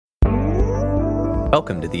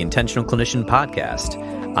Welcome to the Intentional Clinician podcast.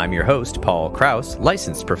 I'm your host, Paul Krauss,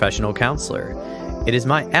 licensed professional counselor. It is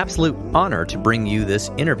my absolute honor to bring you this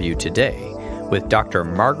interview today with Dr.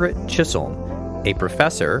 Margaret Chisolm, a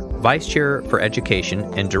professor, vice chair for education,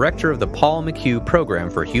 and director of the Paul McHugh Program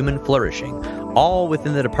for Human Flourishing, all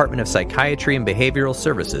within the Department of Psychiatry and Behavioral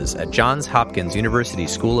Services at Johns Hopkins University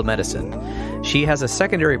School of Medicine. She has a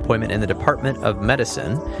secondary appointment in the Department of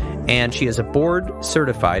Medicine, and she is a board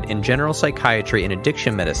certified in general psychiatry and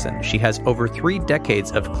addiction medicine. She has over 3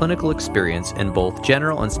 decades of clinical experience in both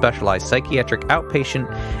general and specialized psychiatric outpatient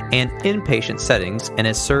and inpatient settings, and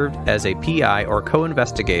has served as a PI or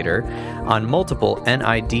co-investigator on multiple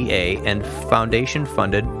NIDA and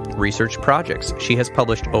foundation-funded research projects. She has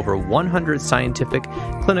published over 100 scientific,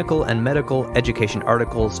 clinical, and medical education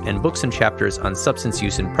articles and books and chapters on substance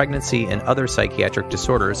use in pregnancy and other psychiatric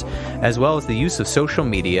disorders, as well as the use of social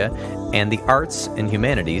media and the arts and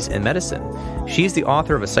humanities in medicine. She's the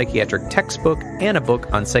author of a psychiatric textbook and a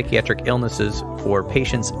book on psychiatric illnesses for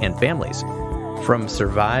patients and families. From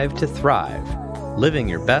Survive to Thrive, Living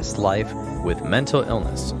Your Best Life with Mental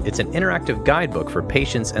Illness. It's an interactive guidebook for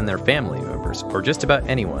patients and their family members, or just about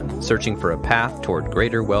anyone searching for a path toward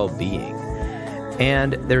greater well-being.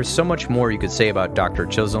 And there's so much more you could say about Dr.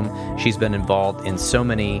 Chisolm. She's been involved in so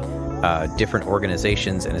many different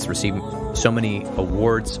organizations and has received so many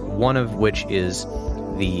awards, one of which is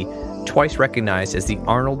the twice recognized as the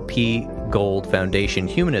Arnold P. Gold Foundation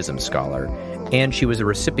Humanism Scholar, and she was a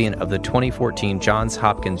recipient of the 2014 Johns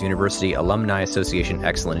Hopkins University Alumni Association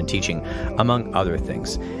Excellent in Teaching, among other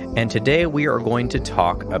things. And today we are going to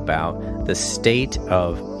talk about the state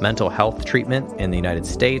of mental health treatment in the United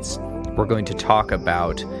States. We're going to talk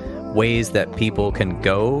about ways that people can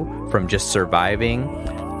go from just surviving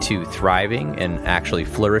to thriving and actually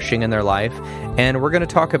flourishing in their life. And we're going to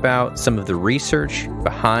talk about some of the research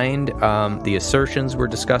behind the assertions we're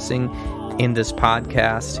discussing in this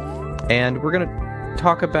podcast. And we're going to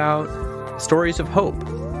talk about stories of hope.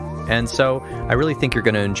 And so I really think you're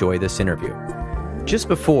going to enjoy this interview. Just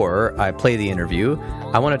before I play the interview,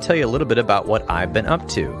 I want to tell you a little bit about what I've been up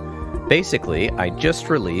to. Basically, I just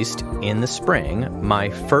released in the spring my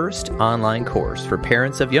first online course for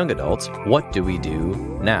parents of young adults, What Do We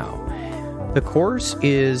Do Now? The course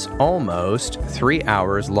is almost 3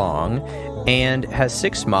 hours long and has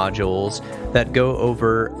 6 modules that go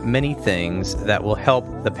over many things that will help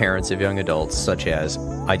the parents of young adults, such as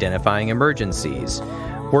identifying emergencies,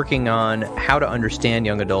 working on how to understand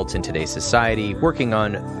young adults in today's society, working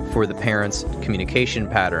on, for the parents, communication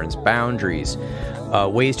patterns, boundaries,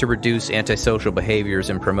 ways to reduce antisocial behaviors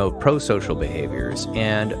and promote pro-social behaviors,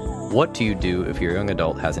 and what do you do if your young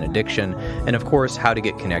adult has an addiction, and of course, how to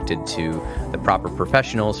get connected to the proper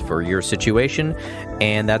professionals for your situation.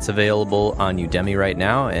 And that's available on Udemy right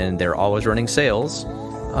now, and they're always running sales.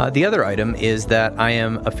 The other item is that I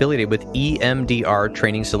am affiliated with EMDR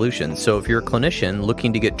Training Solutions. So if you're a clinician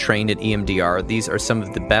looking to get trained at EMDR, these are some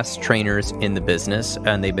of the best trainers in the business,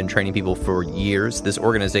 and they've been training people for years. This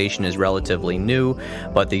organization is relatively new,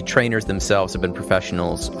 but the trainers themselves have been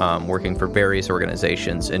professionals working for various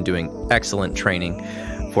organizations and doing excellent training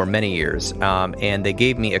for many years. And they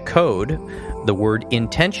gave me a code, the word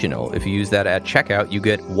intentional. If you use that at checkout, you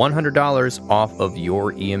get $100 off of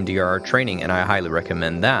your EMDR training, and I highly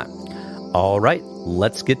recommend that. All right,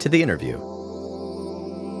 let's get to the interview.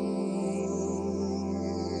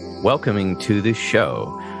 Welcoming to the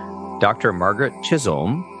show, Dr. Margaret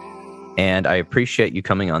Chisolm, and I appreciate you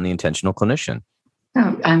coming on the Intentional Clinician.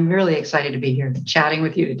 Oh, I'm really excited to be here chatting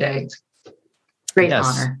with you today. It's a great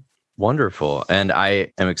honor. Wonderful. And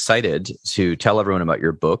I am excited to tell everyone about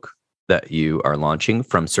your book that you are launching,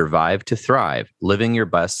 From Survive to Thrive, Living Your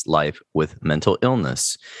Best Life with Mental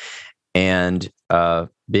Illness. And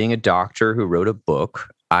being a doctor who wrote a book,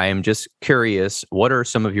 I am just curious, what are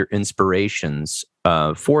some of your inspirations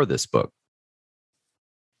for this book?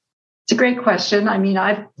 It's a great question. I mean,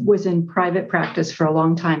 I was in private practice for a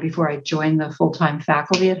long time before I joined the full-time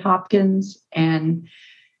faculty at Hopkins, and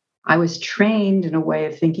I was trained in a way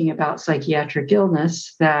of thinking about psychiatric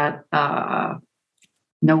illness that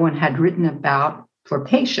no one had written about for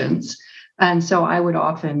patients. And so I would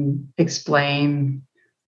often explain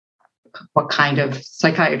what kind of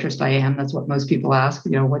psychiatrist I am. That's what most people ask,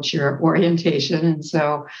 what's your orientation? And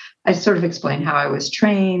so I sort of explained how I was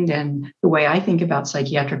trained and the way I think about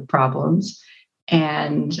psychiatric problems.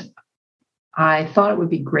 And I thought it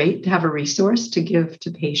would be great to have a resource to give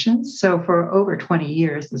to patients. So for over 20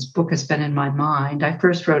 years, this book has been in my mind. I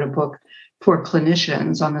first wrote a book for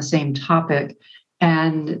clinicians on the same topic,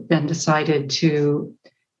 and then decided to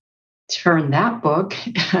turn that book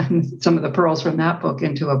and some of the pearls from that book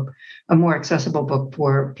into a more accessible book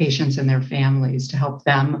for patients and their families to help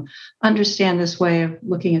them understand this way of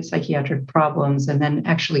looking at psychiatric problems and then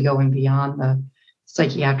actually going beyond the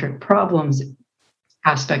psychiatric problems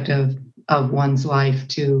aspect of one's life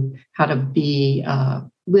to how to be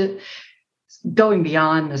going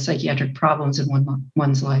beyond the psychiatric problems in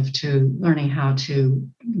one's life to learning how to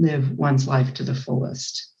live one's life to the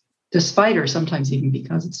fullest, despite or sometimes even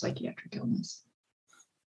because of psychiatric illness.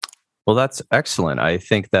 Well, that's excellent. I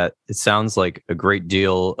think that it sounds like a great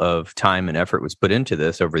deal of time and effort was put into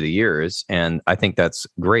this over the years. And I think that's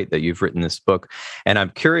great that you've written this book. And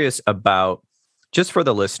I'm curious about, just for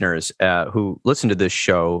the listeners who listen to this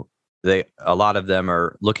show, a lot of them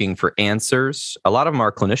are looking for answers. A lot of them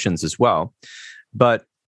are clinicians as well. But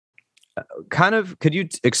could you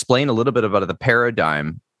explain a little bit about the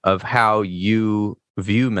paradigm of how you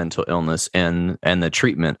view mental illness and the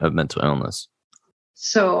treatment of mental illness?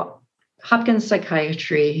 So Hopkins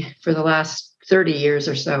Psychiatry for the last 30 years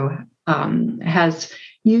or so has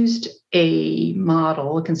used a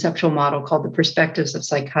conceptual model called the Perspectives of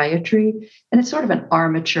Psychiatry. And it's sort of an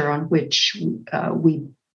armature on which we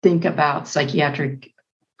think about psychiatric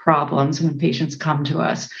problems when patients come to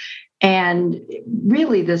us. And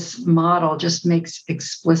really, this model just makes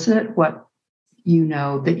explicit what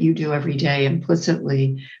that you do every day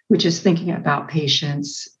implicitly, which is thinking about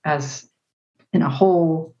patients as in a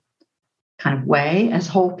whole kind of way, as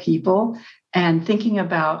whole people, and thinking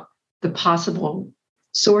about the possible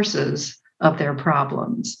sources of their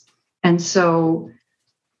problems. And so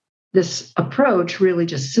this approach really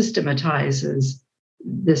just systematizes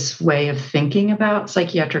this way of thinking about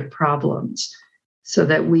psychiatric problems so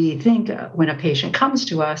that we think when a patient comes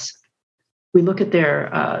to us, we look at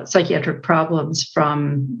their psychiatric problems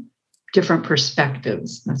from different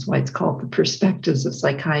perspectives. That's why it's called the Perspectives of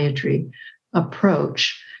Psychiatry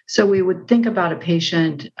Approach. So we would think about a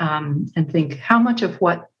patient and think how much of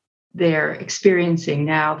what they're experiencing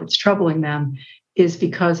now that's troubling them is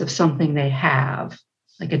because of something they have,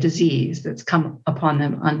 like a disease that's come upon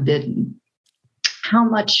them unbidden. How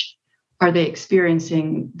much are they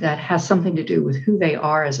experiencing that has something to do with who they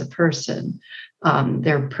are as a person,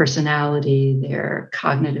 their personality, their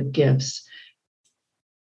cognitive gifts?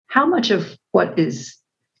 How much of what is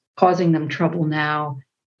causing them trouble now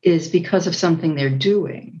is because of something they're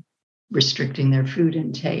doing, restricting their food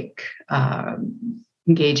intake,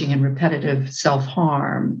 engaging in repetitive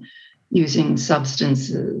self-harm, using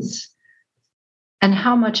substances? And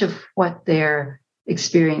how much of what they're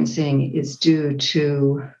experiencing is due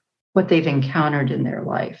to what they've encountered in their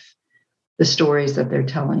life, the stories that they're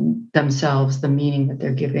telling themselves, the meaning that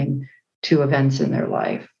they're giving to events in their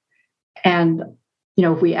life. And,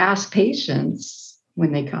 if we ask patients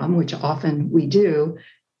when they come, which often we do,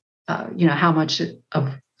 how much of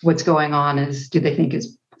what's going on do they think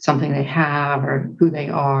is something they have or who they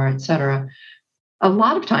are, et cetera. A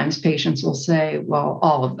lot of times patients will say, well,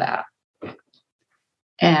 all of that.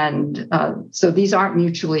 And so these aren't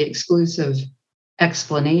mutually exclusive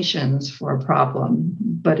explanations for a problem,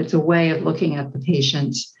 but it's a way of looking at the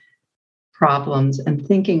patient's problems and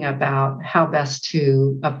thinking about how best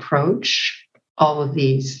to approach all of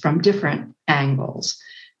these from different angles.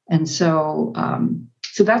 And so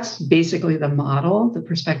that's basically the model. The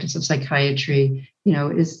Perspectives of Psychiatry,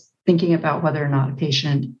 is thinking about whether or not a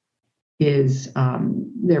patient is,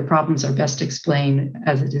 their problems are best explained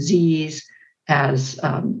as a disease, as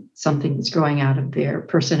something that's growing out of their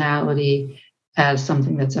personality, as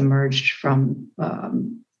something that's emerged from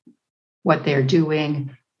what they're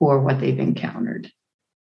doing or what they've encountered.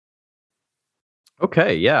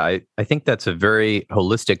 Okay, yeah, I think that's a very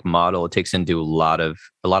holistic model. It takes into a lot of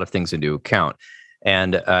things into account,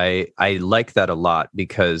 and I like that a lot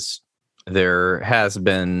because there has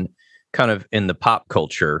been kind of in the pop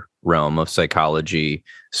culture realm of psychology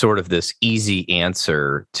sort of this easy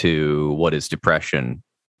answer to what is depression.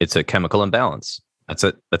 It's a chemical imbalance. That's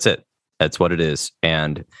it. That's what it is.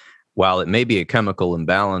 And while it may be a chemical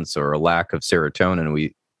imbalance or a lack of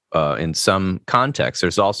serotonin, in some contexts,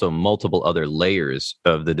 there's also multiple other layers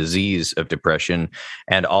of the disease of depression,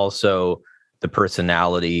 and also the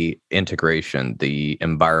personality integration, the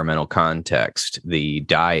environmental context, the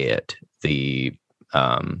diet, the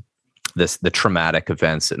traumatic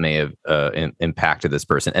events that may have impacted this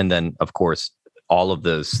person, and then of course all of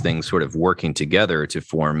those things sort of working together to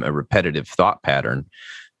form a repetitive thought pattern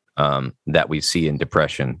that we see in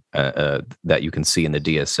depression, that you can see in the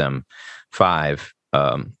DSM-5.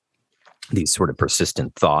 These sort of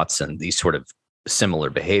persistent thoughts and these sort of similar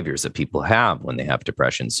behaviors that people have when they have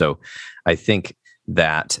depression. So I think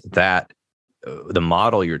that the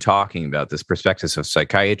model you're talking about, this Perspectives of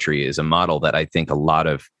Psychiatry, is a model that I think a lot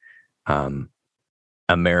of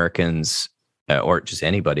Americans or just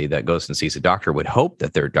anybody that goes and sees a doctor would hope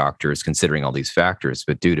that their doctor is considering all these factors.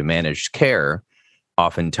 But due to managed care,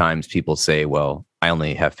 oftentimes people say, well, I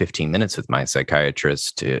only have 15 minutes with my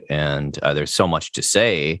psychiatrist, and there's so much to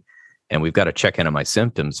say, and we've got to check in on my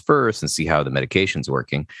symptoms first and see how the medication's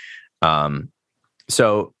working.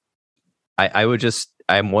 So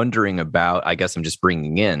I'm wondering about, I guess I'm just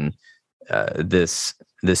bringing in this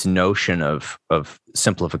notion of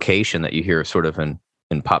simplification that you hear sort of in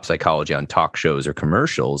pop psychology on talk shows or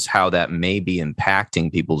commercials, how that may be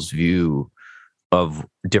impacting people's view of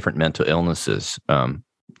different mental illnesses.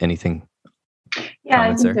 Anything? Yeah,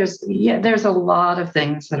 I think there's a lot of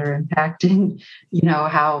things that are impacting,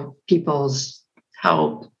 how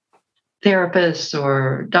therapists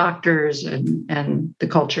or doctors and the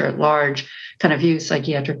culture at large kind of view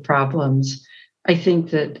psychiatric problems. I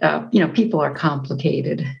think that people are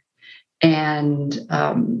complicated, and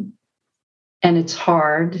it's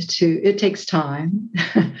hard it takes time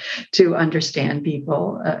to understand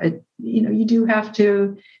people. You do have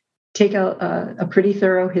to take a pretty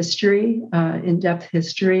thorough history, in-depth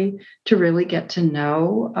history, to really get to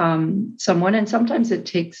know someone. And sometimes it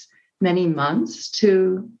takes many months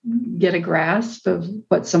to get a grasp of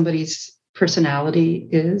what somebody's personality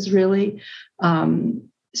is really.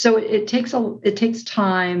 So it takes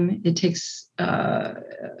time, it takes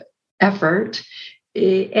effort,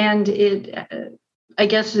 and it, I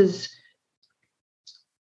guess,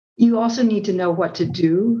 you also need to know what to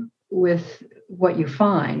do with what you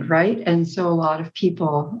find, right? And so a lot of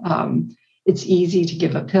people, it's easy to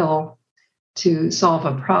give a pill to solve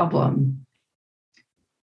a problem,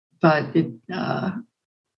 but it,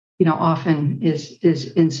 often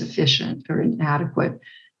is insufficient or inadequate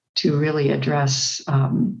to really address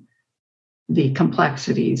the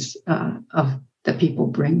complexities that people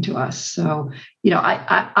bring to us. So,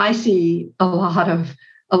 I see a lot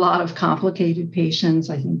of complicated patients.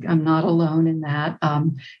 I think I'm not alone in that.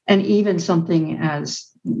 And even something as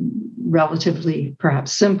relatively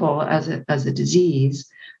perhaps simple as a disease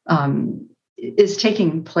is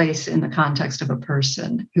taking place in the context of a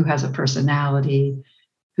person who has a personality,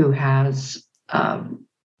 who has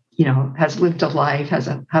lived a life, has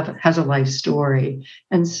a life story.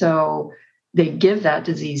 And so they give that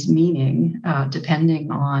disease meaning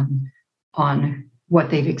depending on what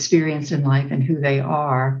they've experienced in life and who they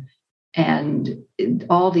are. And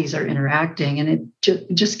all these are interacting, and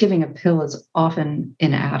just giving a pill is often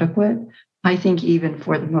inadequate, I think, even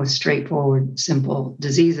for the most straightforward, simple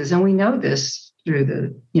diseases. And we know this through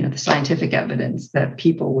the scientific evidence that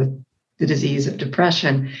people with the disease of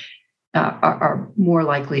depression are more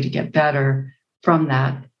likely to get better from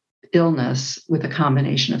that illness with a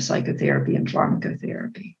combination of psychotherapy and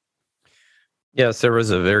pharmacotherapy. Yes, there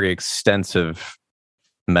was a very extensive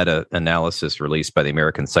meta-analysis released by the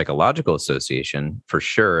American Psychological Association, for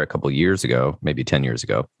sure, a couple of years ago, maybe 10 years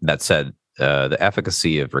ago, that said the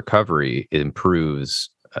efficacy of recovery improves,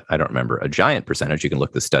 I don't remember, a giant percentage. You can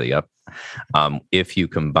look the study up, if you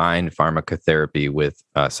combine pharmacotherapy with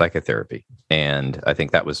psychotherapy. And I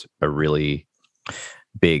think that was a really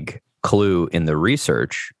big clue in the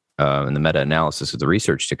research, in the meta-analysis of the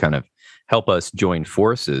research, to kind of help us join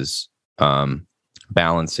forces,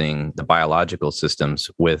 balancing the biological systems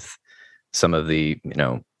with some of the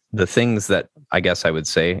things that I guess I would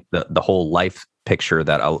say the whole life picture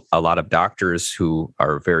that a lot of doctors who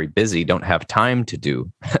are very busy don't have time to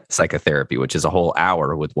do psychotherapy, which is a whole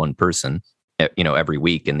hour with one person, every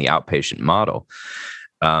week in the outpatient model.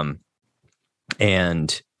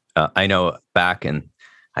 And I know back in,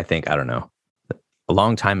 a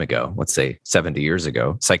long time ago, let's say 70 years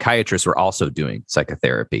ago, psychiatrists were also doing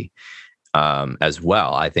psychotherapy as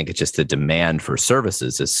well. I think it's just the demand for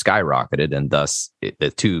services has skyrocketed, and thus the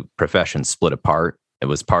two professions split apart. It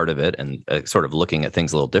was part of it, and sort of looking at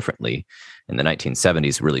things a little differently in the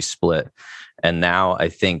 1970s really split. And now I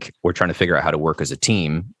think we're trying to figure out how to work as a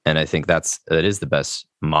team. And I think that is the best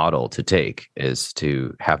model to take, is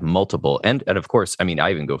to have multiple. And of course, I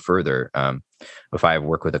even go further. If I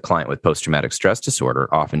work with a client with post-traumatic stress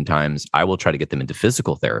disorder, oftentimes I will try to get them into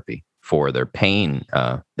physical therapy for their pain.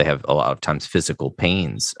 They have a lot of times physical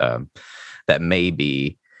pains that may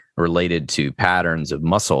be related to patterns of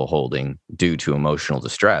muscle holding due to emotional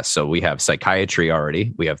distress. So we have psychiatry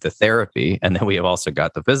already, we have the therapy, and then we have also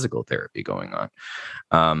got the physical therapy going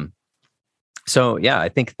on. So yeah, I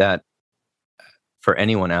think that for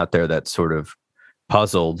anyone out there that's sort of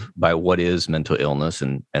puzzled by what is mental illness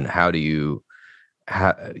and how do you,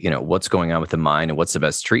 what's going on with the mind and what's the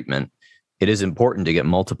best treatment, it is important to get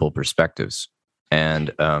multiple perspectives.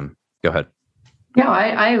 And go ahead. Yeah,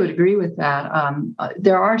 I would agree with that.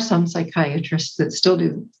 There are some psychiatrists that still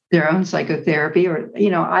do their own psychotherapy, or,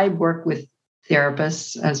 I work with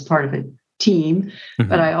therapists as part of a team,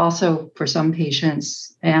 but I also, for some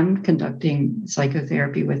patients, am conducting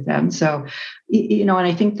psychotherapy with them. So, and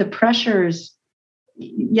I think the pressures,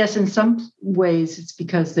 yes, in some ways it's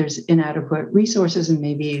because there's inadequate resources and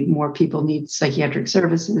maybe more people need psychiatric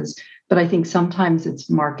services. But I think sometimes it's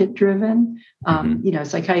market driven.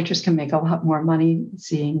 Psychiatrists can make a lot more money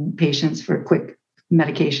seeing patients for quick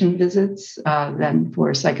medication visits than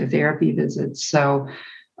for psychotherapy visits. So,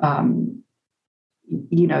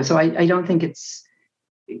 so I don't think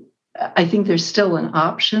I think there's still an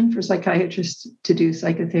option for psychiatrists to do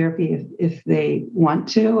psychotherapy if they want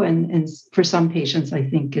to. And for some patients, I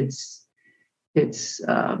think it's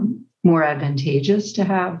more advantageous to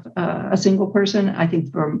have a single person. I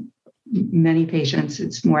think for many patients,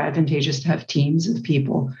 it's more advantageous to have teams of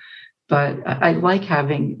people. But I like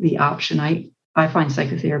having the option. I find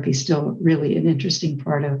psychotherapy still really an interesting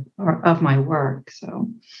part of my work. So.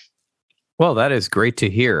 Well, that is great to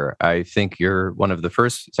hear. I think you're one of the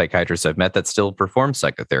first psychiatrists I've met that still performs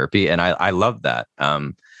psychotherapy, and I love that.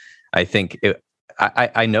 I think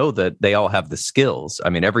I know that they all have the skills. I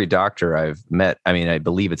mean, every doctor I've met, I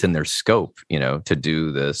believe it's in their scope, to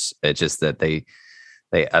do this. It's just that they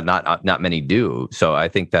not many do. So I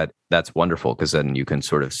think that's wonderful, because then you can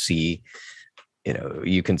sort of see,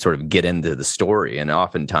 you can sort of get into the story, and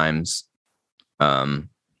oftentimes, the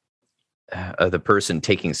person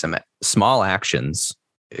taking some small actions,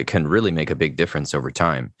 it can really make a big difference over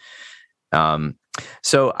time.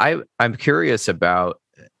 So I'm curious about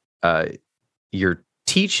your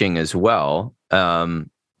teaching as well. Can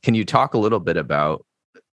you talk a little bit about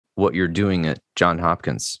what you're doing at Johns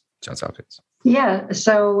Hopkins? Yeah.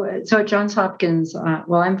 So at Johns Hopkins,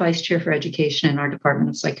 I'm vice chair for education in our Department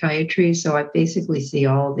of Psychiatry. So I basically see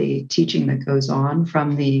all the teaching that goes on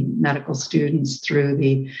from the medical students through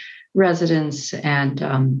the residents and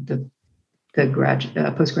the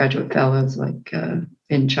postgraduate fellows, like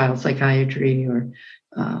in child psychiatry or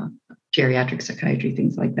geriatric psychiatry,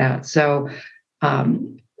 things like that. So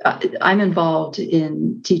I'm involved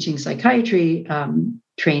in teaching psychiatry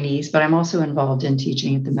trainees, but I'm also involved in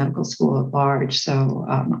teaching at the medical school at large. So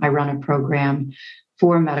I run a program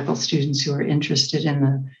for medical students who are interested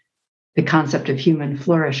in the concept of human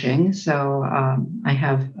flourishing. So I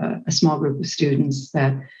have a small group of students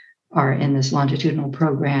that are in this longitudinal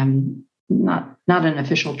program, not an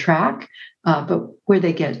official track, but where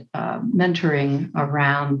they get mentoring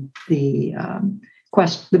around the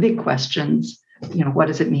big questions. What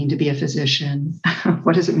does it mean to be a physician?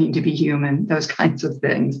 What does it mean to be human? Those kinds of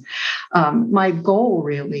things. My goal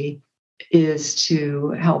really is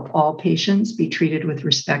to help all patients be treated with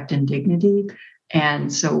respect and dignity.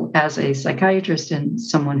 And so as a psychiatrist and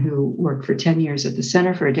someone who worked for 10 years at the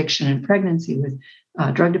Center for Addiction and Pregnancy with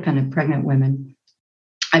drug-dependent pregnant women,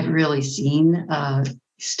 I've really seen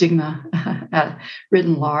stigma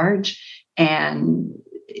written large, and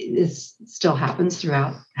this still happens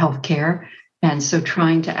throughout healthcare. And so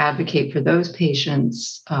trying to advocate for those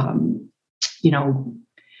patients, it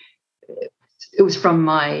was from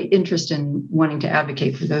my interest in wanting to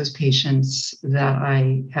advocate for those patients that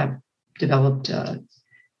I have developed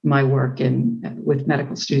my work with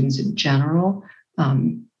medical students in general,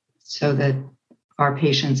 so that our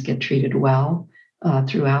patients get treated well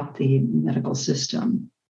throughout the medical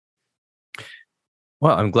system.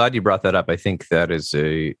 Well, I'm glad you brought that up. I think that is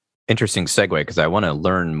a interesting segue, because I want to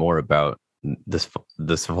learn more about this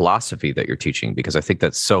philosophy that you're teaching, because I think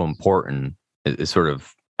that's so important. It's sort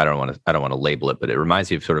of, I don't want to label it, but it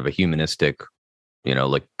reminds me of sort of a humanistic,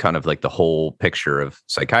 like kind of like the whole picture of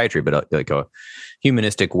psychiatry, but like a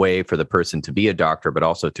humanistic way for the person to be a doctor, but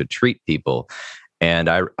also to treat people. And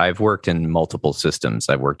I've worked in multiple systems.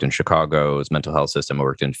 I've worked in Chicago's mental health system. I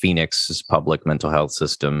worked in Phoenix's public mental health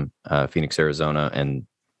system, Phoenix, Arizona. And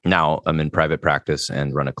now I'm in private practice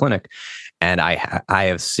and run a clinic. And I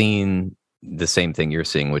have seen the same thing you're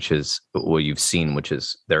seeing, which is what you've seen, which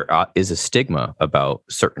is there is a stigma about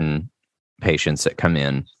certain patients that come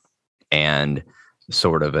in, and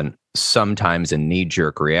sort of sometimes a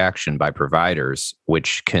knee-jerk reaction by providers,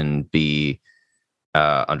 which can be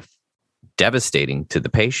devastating to the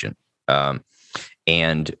patient,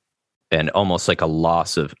 and almost like a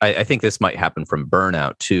loss of, I think this might happen from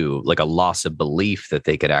burnout too, like a loss of belief that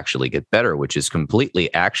they could actually get better, which is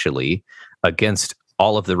completely actually against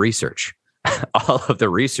all of the research. All of the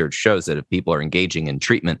research shows that if people are engaging in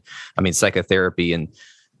treatment, psychotherapy and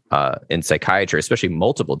in psychiatry, especially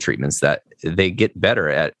multiple treatments, that they get better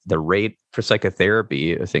at the rate for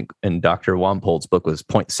psychotherapy. I think in Dr. Wampol's book was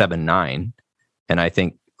 0.79. And I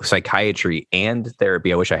think psychiatry and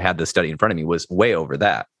therapy, I wish I had this study in front of me, was way over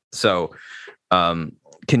that. So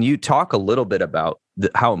can you talk a little bit about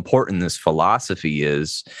how important this philosophy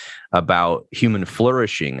is about human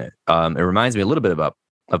flourishing? It reminds me a little bit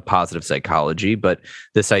of positive psychology, but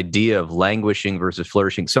this idea of languishing versus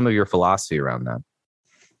flourishing, some of your philosophy around that.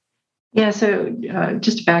 Yeah, so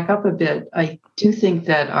just to back up a bit, I do think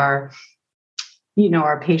that our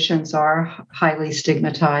patients are highly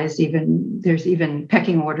stigmatized. There's even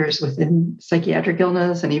pecking orders within psychiatric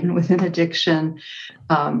illness and even within addiction.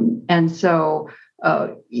 And so,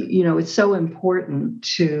 it's so important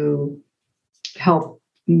to help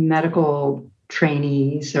medical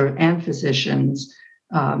trainees and physicians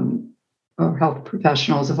or health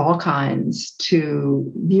professionals of all kinds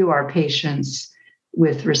to view our patients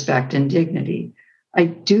with respect and dignity. I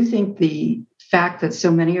do think the fact that so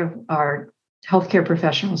many of our healthcare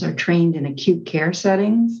professionals are trained in acute care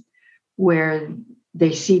settings where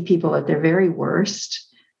they see people at their very worst,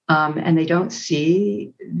 and they don't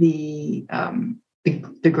see the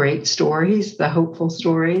great stories, the hopeful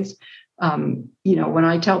stories. When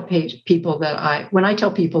I tell people that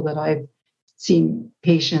I've seen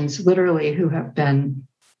patients literally who have been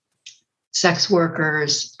sex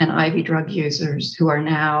workers and IV drug users who are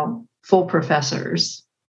now full professors,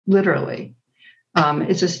 literally.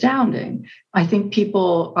 It's astounding. I think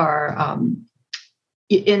people are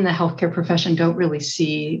in the healthcare profession don't really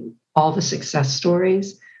see all the success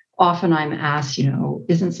stories. Often I'm asked,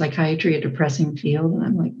 isn't psychiatry a depressing field? And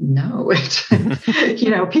I'm like, no, it's,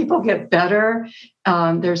 people get better.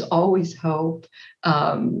 There's always hope.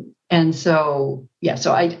 And so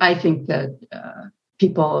I think that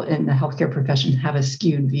people in the healthcare profession have a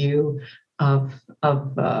skewed view of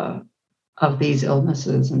these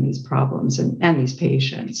illnesses and these problems and these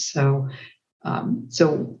patients. So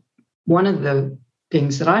one of the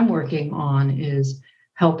things that I'm working on is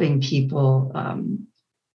helping people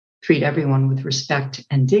treat everyone with respect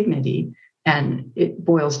and dignity. And it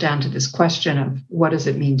boils down to this question of what does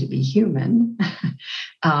it mean to be human?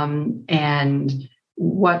 And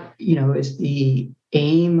what, is the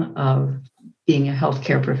aim of being a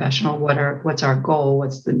healthcare professional? What's our goal?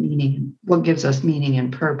 What's the meaning? What gives us meaning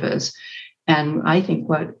and purpose? And I think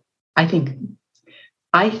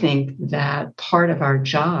that part of our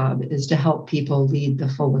job is to help people lead the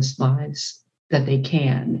fullest lives that they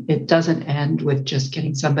can. It doesn't end with just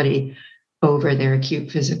getting somebody over their acute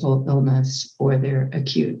physical illness or their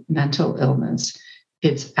acute mental illness.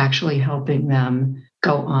 It's actually helping them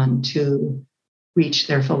go on to reach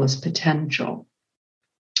their fullest potential.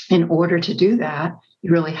 In order to do that,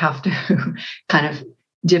 you really have to kind of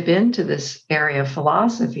dip into this area of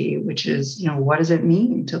philosophy, which is, what does it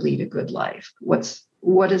mean to lead a good life? What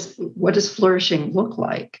does flourishing look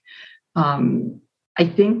like? I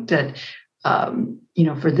think that,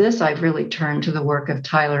 for this, I've really turned to the work of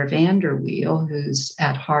Tyler Vanderweel, who's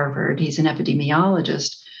at Harvard. He's an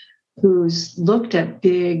epidemiologist who's looked at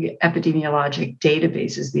big epidemiologic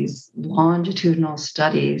databases, these longitudinal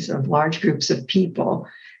studies of large groups of people.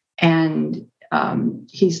 And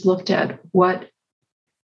he's looked at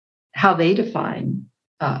how they define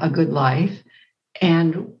a good life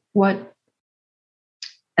and what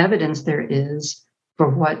evidence there is for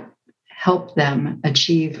what helped them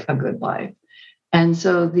achieve a good life. And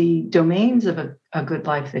so the domains of a good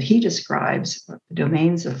life that he describes, the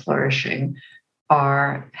domains of flourishing,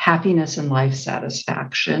 are happiness and life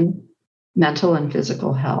satisfaction, mental and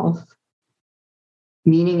physical health,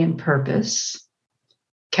 meaning and purpose,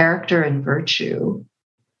 character and virtue,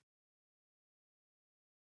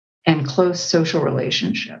 and close social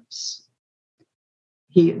relationships.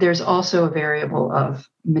 There's also a variable of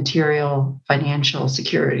material financial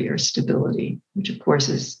security or stability, which of course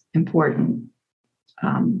is important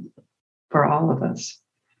for all of us.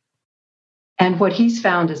 And what he's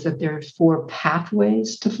found is that there are 4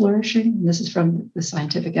 pathways to flourishing. This is from the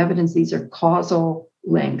scientific evidence. These are causal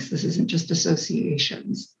links. This isn't just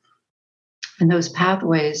associations. And those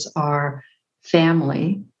pathways are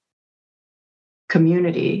family,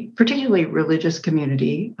 community, particularly religious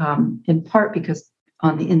community, in part because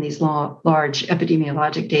in these large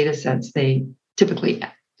epidemiologic data sets,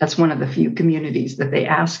 that's one of the few communities that they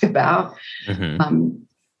ask about,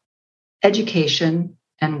 education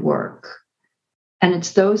and work. And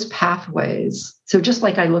it's those pathways. So just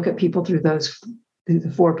like I look at people through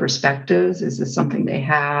the 4 perspectives, is this something they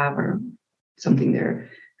have or something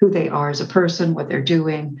who they are as a person, what they're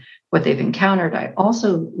doing, what they've encountered. I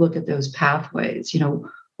also look at those pathways.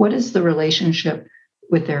 What is the relationship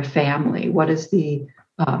with their family? What is the,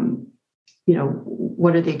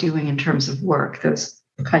 what are they doing in terms of work? Those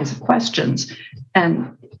kinds of questions.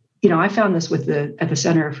 And, I found this at the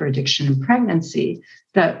Center for Addiction and Pregnancy,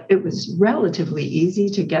 that it was relatively easy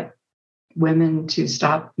to get women to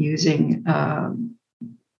stop using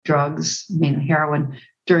drugs, mainly heroin,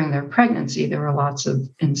 during their pregnancy. There were lots of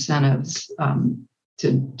incentives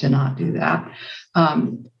to not do that.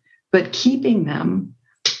 But keeping them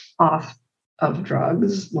off of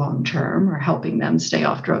drugs long term, or helping them stay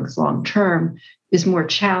off drugs long term, is more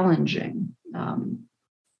challenging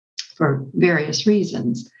for various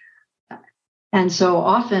reasons. And so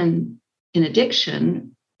often in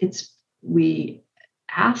addiction, we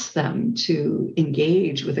ask them to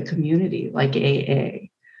engage with a community like AA,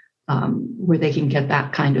 where they can get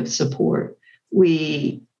that kind of support.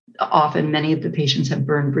 Many of the patients have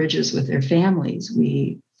burned bridges with their families.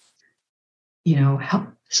 We, help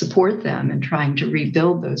support them in trying to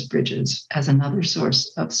rebuild those bridges as another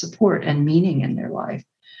source of support and meaning in their life.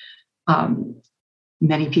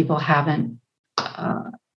 Many people haven't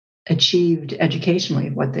achieved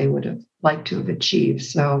educationally what they would have liked to have achieved.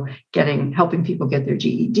 So helping people get their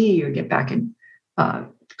GED or get back in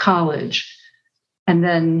college, and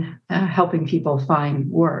then helping people find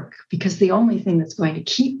work, because the only thing that's going to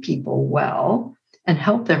keep people well and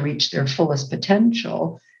help them reach their fullest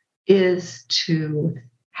potential is to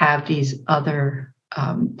have these other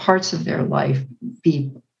parts of their life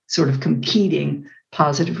be sort of competing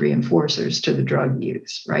positive reinforcers to the drug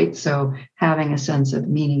use, right? So having a sense of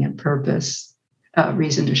meaning and purpose,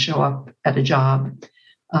 reason to show up at a job,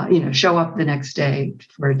 show up the next day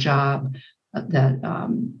for a job that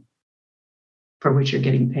for which you're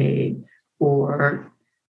getting paid, or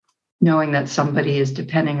knowing that somebody is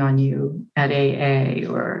depending on you at AA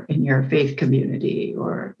or in your faith community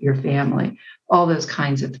or your family. All those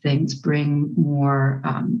kinds of things bring more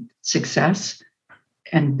success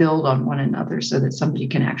and build on one another so that somebody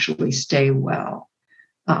can actually stay well.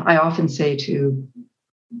 I often say to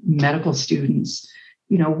medical students,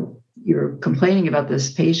 you're complaining about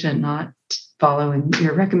this patient not following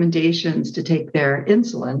your recommendations to take their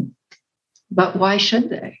insulin, but why should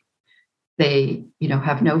they? They,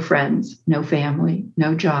 have no friends, no family,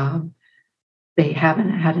 no job. They haven't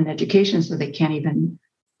had an education, so they can't even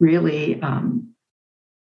really kind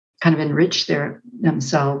of enrich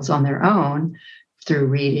themselves on their own through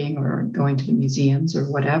reading or going to the museums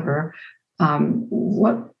or whatever.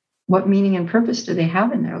 What meaning and purpose do they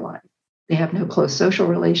have in their life? They have no close social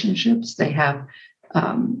relationships. They're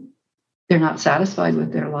not satisfied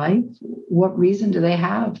with their life. What reason do they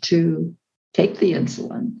have to take the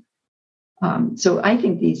insulin? So I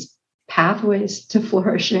think these pathways to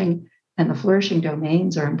flourishing and the flourishing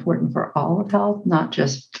domains are important for all of health, not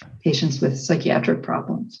just patients with psychiatric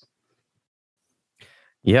problems.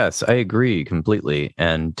 Yes, I agree completely.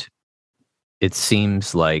 And it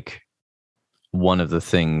seems like one of the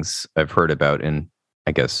things I've heard about, and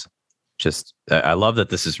I guess I love that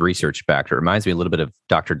this is research backed. It reminds me a little bit of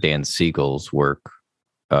Dr. Dan Siegel's work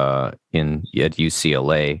at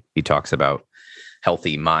UCLA. He talks about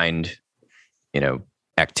healthy mind,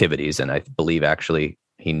 activities. And I believe actually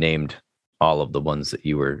he named all of the ones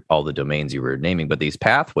all the domains you were naming. But these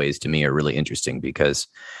pathways to me are really interesting because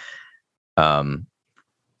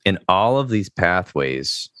in all of these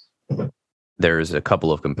pathways, there's a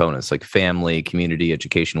couple of components like family, community,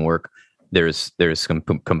 education, work. There's some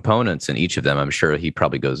components in each of them. I'm sure he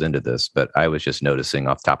probably goes into this, but I was just noticing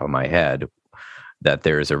off the top of my head that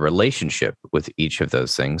there is a relationship with each of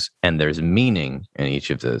those things, and there's meaning in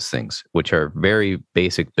each of those things, which are very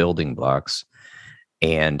basic building blocks.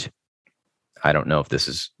 And I don't know if this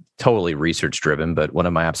is totally research driven, but one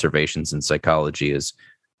of my observations in psychology is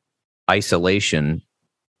isolation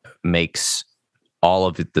makes all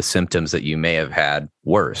of the symptoms that you may have had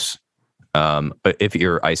worse, if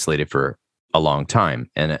you're isolated for a long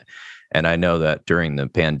time. And I know that during the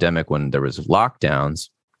pandemic, when there was lockdowns,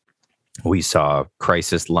 we saw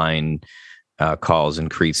crisis line calls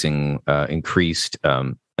increased,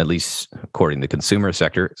 at least according to the consumer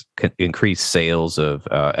sector, increased sales of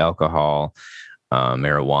alcohol,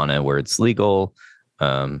 marijuana where it's legal,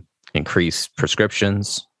 increased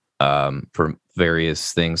prescriptions for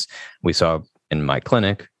various things. We saw in my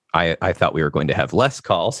clinic, I thought we were going to have less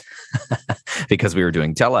calls because we were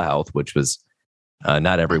doing telehealth, which was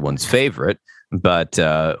not everyone's favorite, but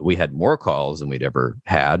we had more calls than we'd ever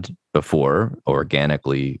had before,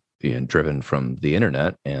 organically driven from the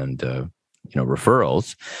internet and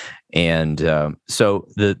referrals. And so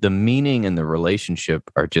the meaning and the relationship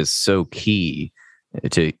are just so key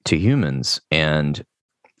to humans. And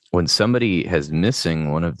when somebody has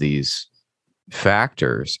missing one of these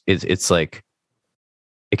factors, it's like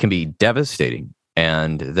it can be devastating.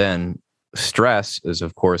 And then stress is,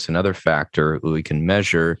 of course, another factor we can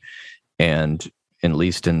measure. And at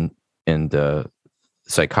least in the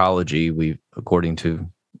psychology, according to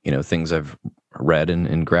things I've read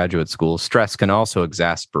in graduate school, stress can also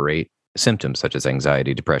exacerbate symptoms such as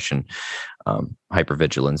anxiety, depression,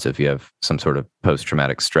 hypervigilance if you have some sort of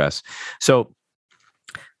post-traumatic stress. So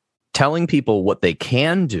telling people what they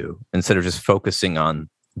can do instead of just focusing on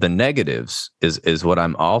the negatives is what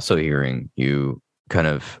I'm also hearing you kind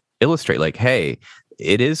of illustrate. Like, hey,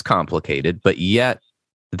 it is complicated, but yet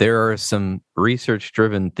there are some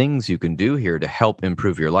research-driven things you can do here to help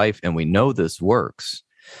improve your life, and we know this works.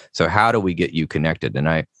 So how do we get you connected? And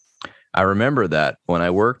I remember that when I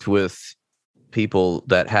worked with people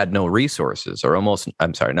that had no resources, or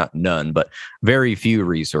not none, but very few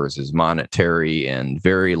resources, monetary and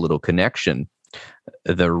very little connection,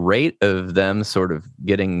 the rate of them sort of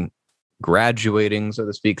graduating, so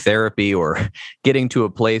to speak, therapy, or getting to a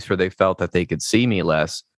place where they felt that they could see me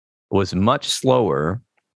less was much slower.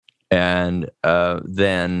 And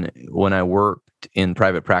then when I worked in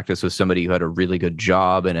private practice with somebody who had a really good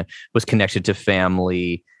job and was connected to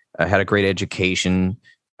family, had a great education,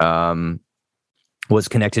 was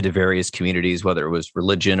connected to various communities, whether it was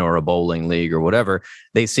religion or a bowling league or whatever,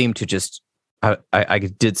 they seemed to just, I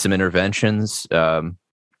did some interventions, and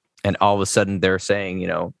all of a sudden they're saying,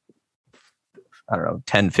 I don't know,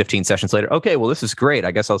 10, 15 sessions later, okay, well, this is great.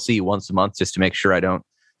 I guess I'll see you once a month just to make sure I don't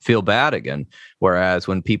feel bad again. Whereas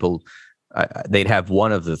when people, they'd have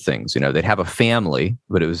one of the things, they'd have a family,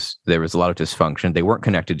 but there was a lot of dysfunction. They weren't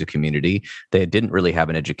connected to community. They didn't really have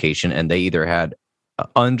an education, and they either had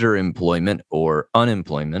underemployment or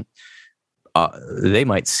unemployment. They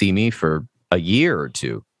might see me for a year or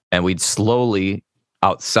two, and we'd slowly,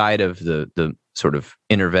 outside of the sort of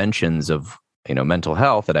interventions of mental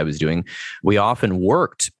health that I was doing, we often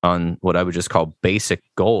worked on what I would just call basic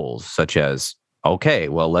goals, such as, okay,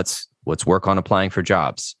 well, let's work on applying for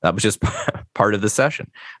jobs. That was just part of the session.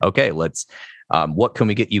 Okay, what can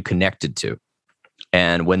we get you connected to?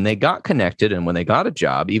 And when they got connected and when they got a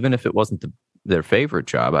job, even if it wasn't their favorite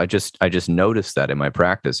job, I just noticed that in my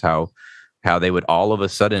practice, how they would all of a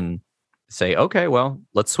sudden say, okay, well,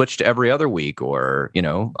 let's switch to every other week, or,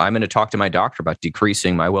 I'm going to talk to my doctor about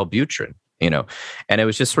decreasing my Wellbutrin, and it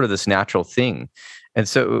was just sort of this natural thing. And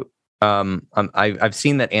so I've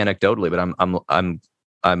seen that anecdotally, but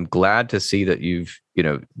I'm glad to see that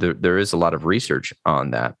there is a lot of research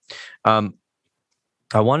on that. I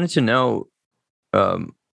wanted to know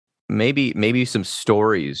maybe some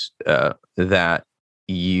stories that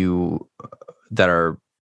are,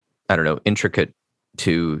 I don't know, intricate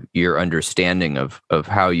to your understanding of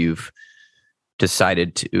how you've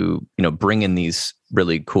decided to bring in these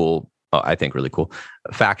really cool, I think really cool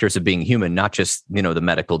factors of being human, not just the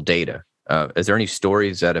medical data. Is there any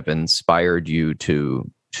stories that have inspired you to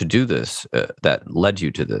do this, that led you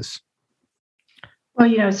to this?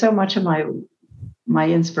 Well, so much of my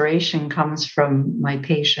inspiration comes from my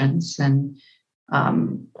patients, and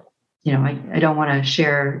I don't want to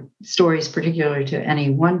share stories particularly to any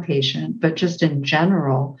one patient, but just in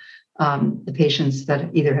general, the patients that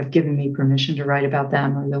either have given me permission to write about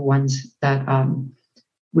them, or the ones that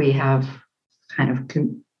we have kind of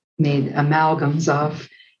made amalgams of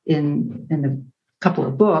in a couple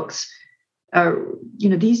of books.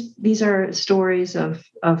 These are stories of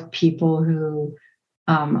people who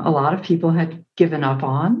a lot of people had given up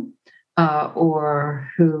on, or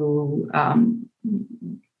who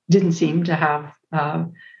didn't seem to have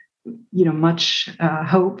much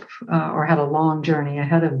hope, or had a long journey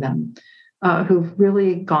ahead of them, who've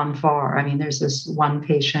really gone far. I mean, there's this one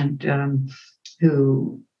patient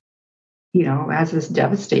who has this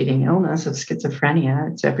devastating illness of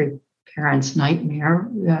schizophrenia. It's every parent's nightmare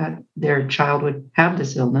that their child would have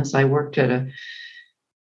this illness. I worked at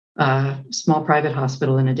a small private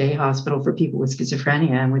hospital and a day hospital for people with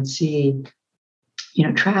schizophrenia, and would see,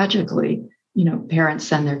 tragically, parents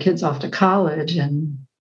send their kids off to college, and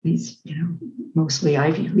these, mostly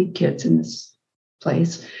Ivy League kids in this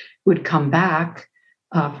place would come back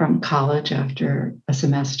from college after a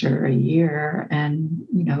semester, a year, and,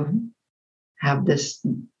 have this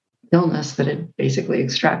illness that had basically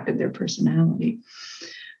extracted their personality.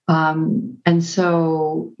 And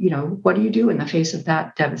so, what do you do in the face of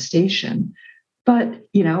that devastation? But,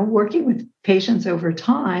 working with patients over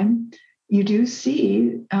time, you do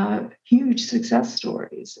see huge success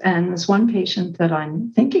stories. And this one patient that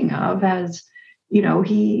I'm thinking of has,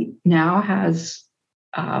 he now has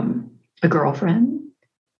a girlfriend.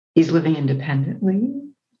 He's living independently.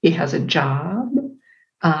 He has a job.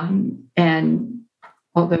 And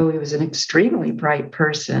although he was an extremely bright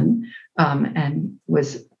person and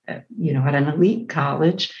was, at an elite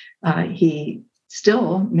college, he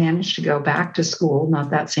still managed to go back to school, not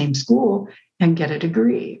that same school, and get a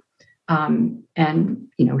degree. And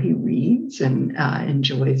he reads and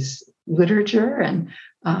enjoys literature, and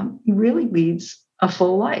he really leads a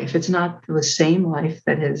full life. It's not the same life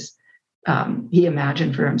that he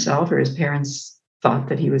imagined for himself or his parents thought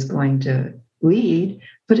that he was going to lead,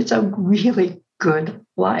 but it's a really good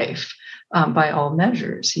life by all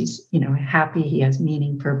measures. He's, happy, he has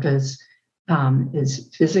meaning, purpose, is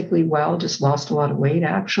physically well, just lost a lot of weight,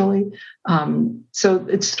 actually. So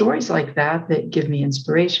it's stories like that give me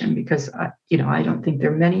inspiration, because, I don't think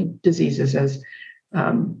there are many diseases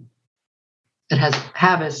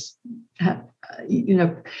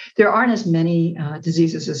there aren't as many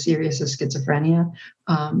diseases as serious as schizophrenia,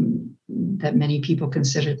 that many people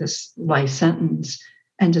consider this life sentence.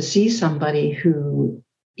 And to see somebody who,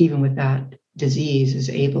 even with that disease, is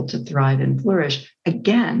able to thrive and flourish,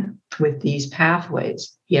 again, with these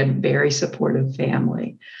pathways. He had a very supportive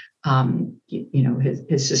family.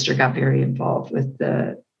 His sister got very involved with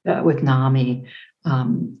NAMI,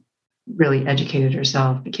 really educated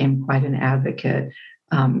herself, became quite an advocate.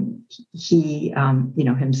 He,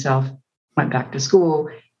 himself went back to school,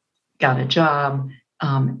 got a job,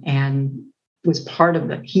 and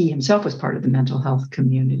he himself was part of the mental health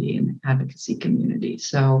community and advocacy community.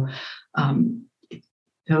 So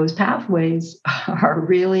those pathways are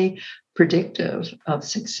really predictive of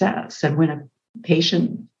success. And when a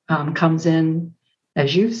patient comes in,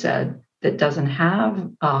 as you've said, that doesn't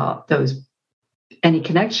have any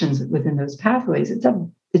connections within those pathways,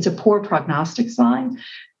 it's a poor prognostic sign,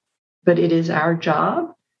 but it is our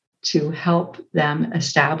job to help them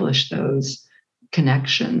establish those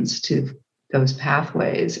connections to those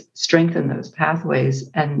pathways, strengthen those pathways,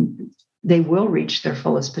 and they will reach their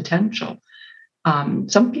fullest potential.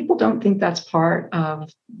 Some people don't think that's part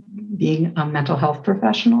of being a mental health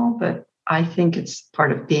professional, but I think it's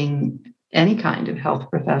part of being any kind of health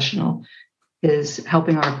professional, is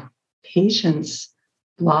helping our patients'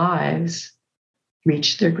 lives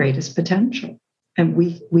reach their greatest potential. And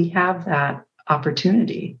we have that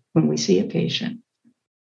opportunity when we see a patient.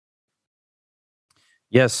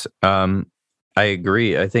 Yes, I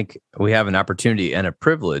agree. I think we have an opportunity and a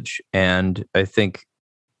privilege. And I think,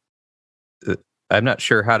 I'm not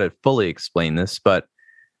sure how to fully explain this, but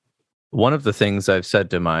one of the things I've said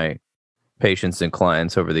to my patients and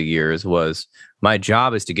clients over the years was, my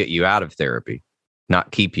job is to get you out of therapy,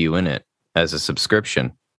 not keep you in it as a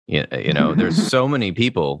subscription. There's so many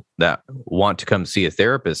people that want to come see a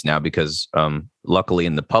therapist now because luckily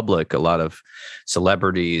in the public, a lot of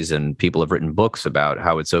celebrities and people have written books about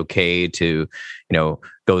how it's okay to,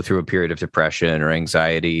 go through a period of depression or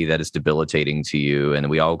anxiety that is debilitating to you. And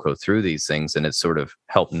we all go through these things, and it's sort of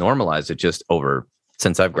helped normalize it just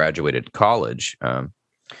since I've graduated college in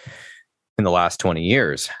the last 20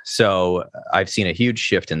 years. So I've seen a huge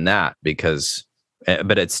shift in that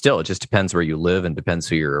but it just depends where you live and depends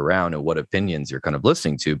who you're around and what opinions you're kind of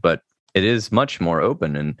listening to. But it is much more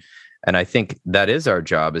open. And I think that is our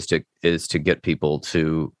job, is to get people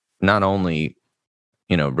to not only,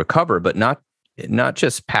 recover, but not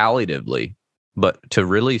just palliatively, but to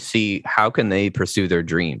really see how can they pursue their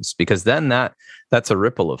dreams, because then that's a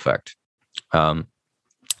ripple effect.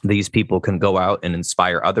 These people can go out and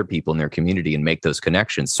inspire other people in their community and make those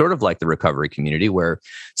connections, sort of like the recovery community, where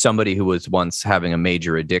somebody who was once having a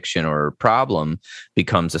major addiction or problem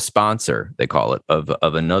becomes a sponsor, they call it, of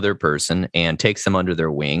another person, and takes them under their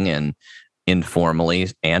wing and informally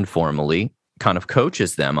and formally kind of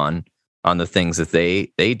coaches them on the things that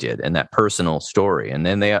they did and that personal story. And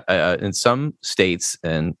then they, in some states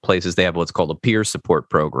and places, they have what's called a peer support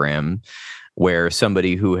program, where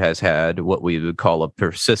somebody who has had what we would call a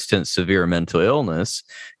persistent severe mental illness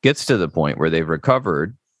gets to the point where they've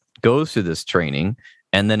recovered, goes through this training,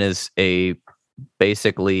 and then is a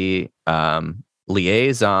basically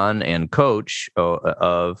liaison and coach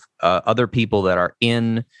of other people that are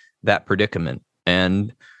in that predicament.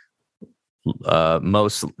 And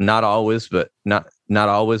not always, but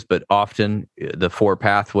often the four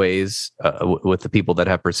pathways with the people that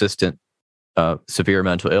have persistent severe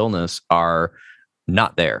mental illness are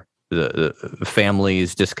not there. The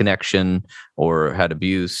family's disconnection or had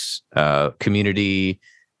abuse, community,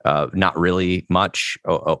 not really much,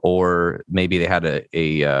 or maybe they had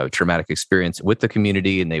a traumatic experience with the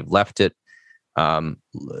community and they've left it.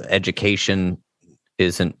 Education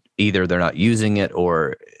isn't either, they're not using it,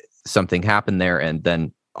 or something happened there, and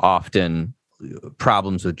then often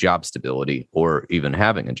problems with job stability or even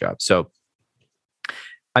having a job. So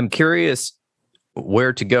I'm curious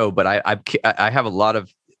where to go, but I have a lot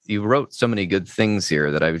of, you wrote so many good things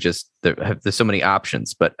here that there's so many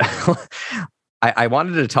options, but I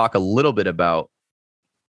wanted to talk a little bit about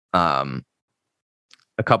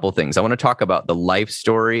a couple of things. I want to talk about the life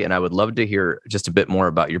story, and I would love to hear just a bit more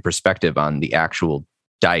about your perspective on the actual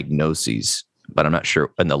diagnoses, but I'm not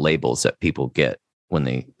sure, and the labels that people get when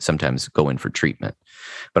they sometimes go in for treatment,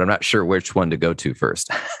 but I'm not sure which one to go to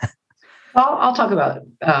first. I'll talk about,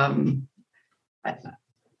 I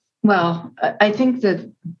think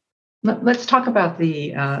that let's talk about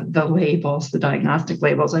the labels, the diagnostic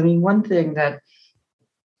labels. I mean, one thing that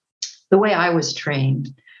the way I was trained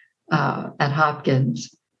at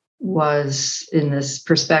Hopkins was in this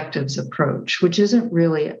perspectives approach, which isn't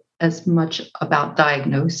really as much about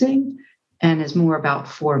diagnosing and is more about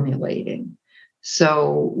formulating.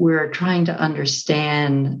 So we're trying to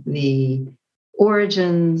understand the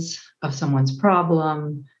origins of someone's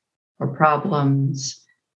problem or problems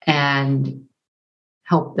and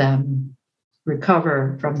help them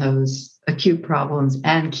recover from those acute problems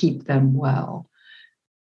and keep them well.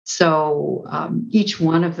 So each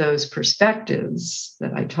one of those perspectives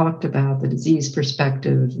that I talked about, the disease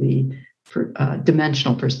perspective, the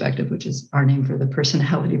dimensional perspective, which is our name for the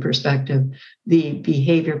personality perspective, the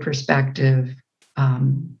behavior perspective,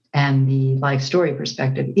 and the life story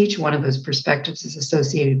perspective, each one of those perspectives is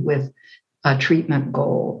associated with a treatment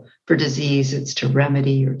goal. For disease, it's to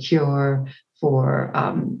remedy or cure. For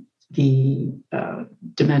the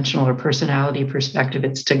dimensional or personality perspective,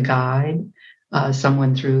 it's to guide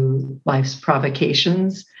someone through life's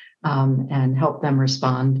provocations and help them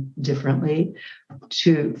respond differently.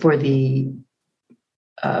 For the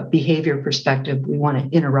behavior perspective, we want to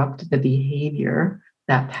interrupt the behavior,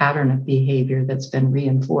 that pattern of behavior that's been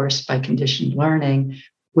reinforced by conditioned learning,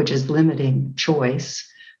 which is limiting choice,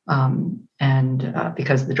 and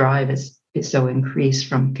because the drive is so increased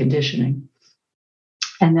from conditioning.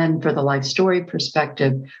 And then for the life story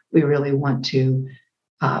perspective, we really want to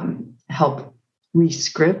help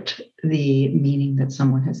rescript the meaning that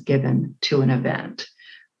someone has given to an event.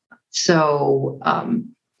 So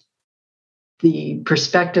the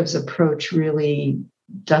perspectives approach really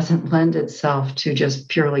doesn't lend itself to just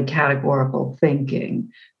purely categorical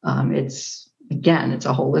thinking. It's a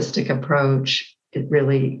holistic approach. It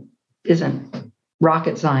really isn't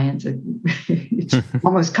rocket science. It's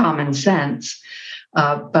almost common sense,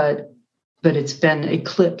 but it's been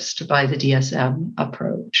eclipsed by the DSM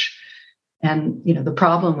approach. And the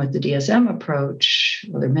problem with the DSM approach,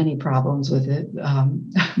 well, there are many problems with it,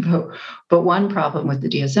 but one problem with the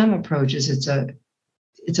DSM approach is it's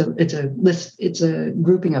a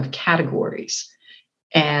grouping of categories,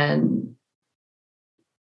 and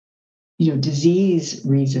disease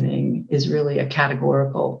reasoning is really a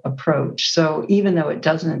categorical approach. So even though it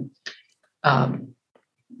doesn't,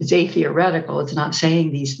 it's atheoretical, it's not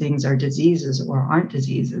saying these things are diseases or aren't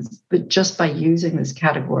diseases, but just by using this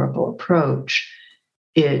categorical approach,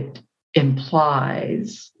 it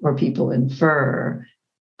implies, or people infer,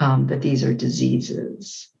 that these are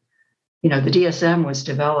diseases. The DSM was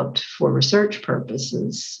developed for research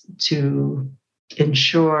purposes to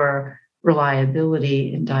ensure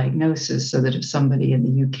reliability in diagnosis, so that if somebody in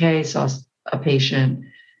the UK saw a patient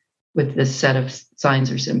with this set of signs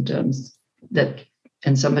or symptoms,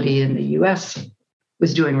 and somebody in the US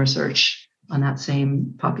was doing research on that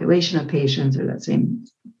same population of patients or that same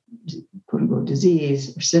quote unquote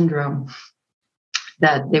disease or syndrome,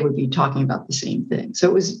 that they would be talking about the same thing. So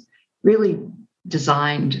it was really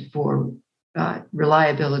designed for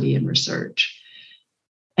reliability in research.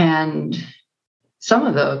 And some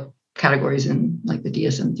of the categories in like the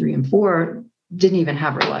DSM-3 and 4 didn't even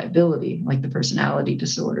have reliability, like the personality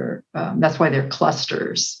disorder. That's why they're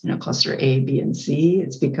clusters, cluster A, B, and C.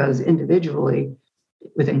 It's because individually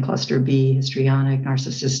within cluster B, histrionic,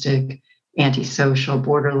 narcissistic, antisocial,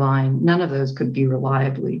 borderline, none of those could be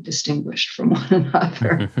reliably distinguished from one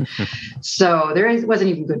another. So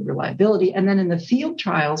wasn't even good reliability. And then in the field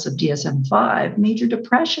trials of DSM-5, major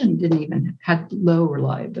depression had low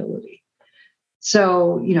reliability.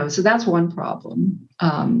 So, so that's one problem.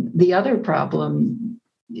 The other problem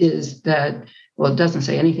is that, well, it doesn't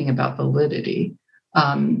say anything about validity.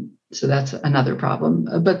 So that's another problem.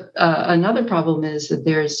 But another problem is that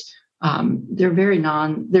there's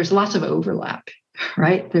lots of overlap,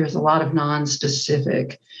 right? There's a lot of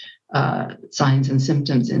non-specific signs and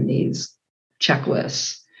symptoms in these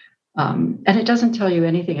checklists. And it doesn't tell you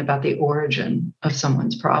anything about the origin of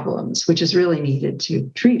someone's problems, which is really needed to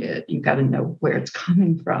treat it. You've got to know where it's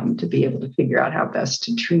coming from to be able to figure out how best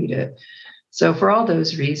to treat it. So for all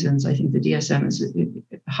those reasons, I think the DSM is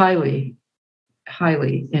highly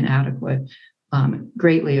highly inadequate,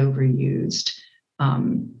 greatly overused.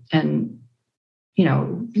 And,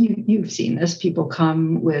 you've seen this. People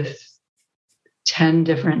come with 10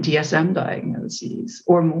 different DSM diagnoses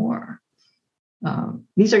or more.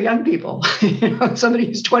 These are young people, somebody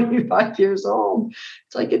who's 25 years old.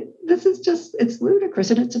 It's like, it's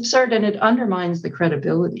ludicrous and it's absurd, and it undermines the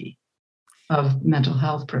credibility of mental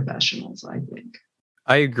health professionals, I think.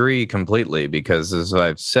 I agree completely, because as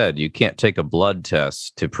I've said, you can't take a blood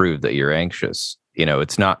test to prove that you're anxious.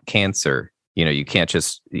 It's not cancer. You can't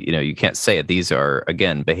just, you can't say it. These are,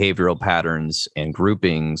 again, behavioral patterns and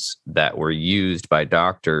groupings that were used by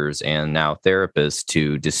doctors and now therapists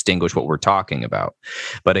to distinguish what we're talking about.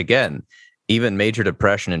 But again, even major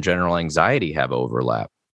depression and general anxiety have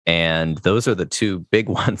overlap. And those are the two big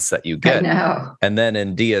ones that you get. I know. And then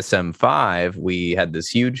in DSM-5, we had this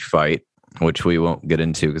huge fight, which we won't get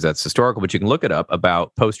into because that's historical, but you can look it up,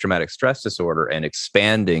 about post-traumatic stress disorder and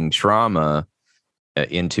expanding trauma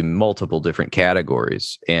into multiple different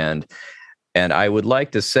categories. And I would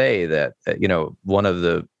like to say that, one of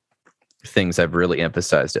the things I've really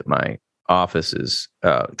emphasized at my office is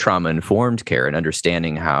trauma-informed care and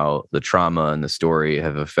understanding how the trauma and the story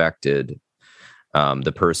have affected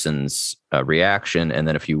the person's reaction. And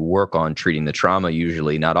then if you work on treating the trauma,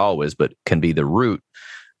 usually, not always, but can be the root,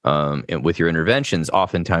 and with your interventions,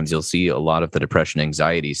 oftentimes you'll see a lot of the depression,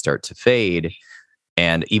 anxiety start to fade.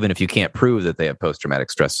 And even if you can't prove that they have post-traumatic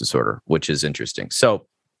stress disorder, which is interesting. So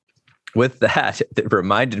with that, it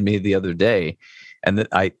reminded me the other day, and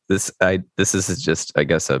that this is just, I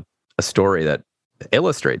guess, a story that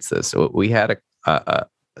illustrates this. We had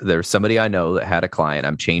there's somebody I know that had a client.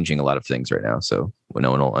 I'm changing a lot of things right now, so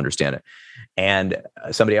no one will understand it. And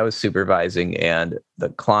somebody I was supervising, and the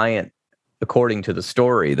client, according to the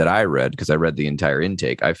story that I read, because I read the entire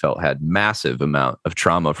intake, I felt had massive amount of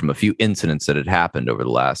trauma from a few incidents that had happened over the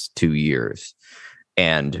last 2 years,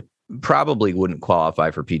 and probably wouldn't qualify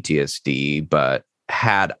for PTSD, but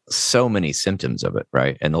had so many symptoms of it,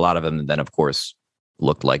 right? And a lot of them then, of course,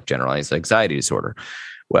 looked like generalized anxiety disorder.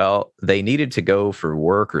 Well, they needed to go for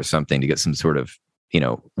work or something to get some sort of,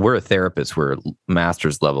 we're a therapist, we're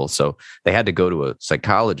master's level. So they had to go to a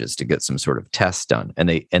psychologist to get some sort of test done. And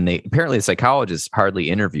they apparently, the psychologist hardly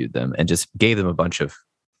interviewed them and just gave them a bunch of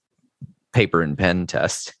paper and pen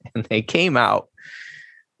tests. And they came out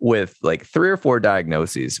with like 3 or 4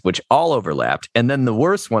 diagnoses, which all overlapped. And then the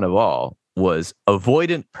worst one of all was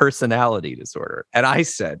avoidant personality disorder. And I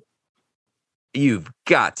said, you've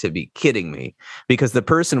got to be kidding me, because the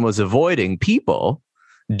person was avoiding people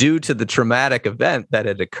due to the traumatic event that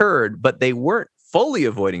had occurred, but they weren't fully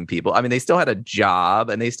avoiding people. I mean, they still had a job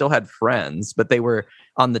and they still had friends, but they were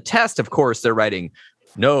on the test. Of course, they're writing,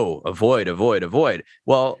 no, avoid, avoid, avoid.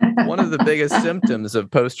 Well, one of the biggest symptoms of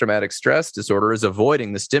post-traumatic stress disorder is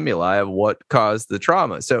avoiding the stimuli of what caused the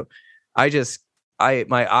trauma. So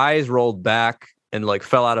my eyes rolled back and like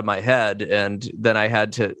fell out of my head. And then I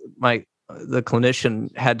had to, the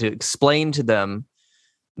clinician had to explain to them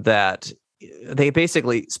that they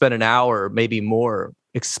basically spent an hour, maybe more,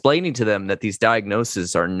 explaining to them that these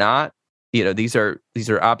diagnoses are not, these are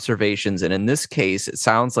observations. And in this case, it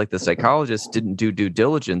sounds like the psychologist didn't do due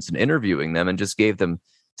diligence in interviewing them and just gave them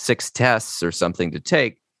 6 tests or something to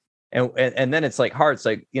take. And then it's like hard. It's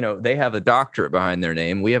like, they have a doctorate behind their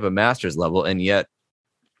name. We have a master's level.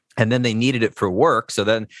 And then they needed it for work.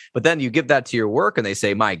 But then you give that to your work and they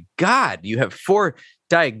say, my God, you have 4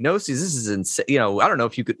 diagnoses. This is insane. I don't know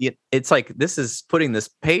if you could, it's like, this is putting this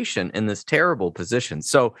patient in this terrible position.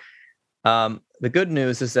 So the good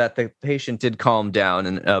news is that the patient did calm down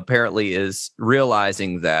and apparently is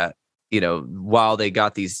realizing that, while they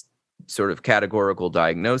got these sort of categorical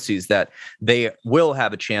diagnoses, that they will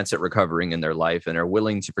have a chance at recovering in their life and are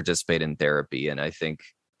willing to participate in therapy. And I think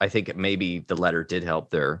maybe the letter did help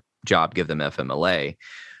their job, give them FMLA,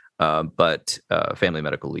 but Family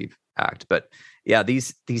Medical Leave Act. But yeah,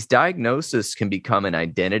 these diagnoses can become an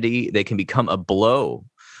identity. They can become a blow.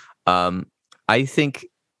 I think,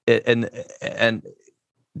 and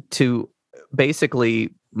to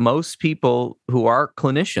basically most people who are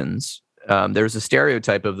clinicians, there's a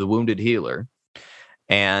stereotype of the wounded healer,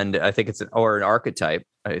 and I think it's an archetype,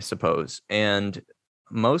 I suppose. And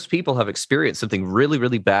most people have experienced something really,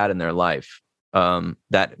 really bad in their life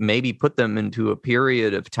that maybe put them into a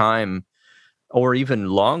period of time or even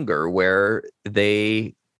longer where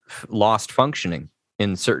they lost functioning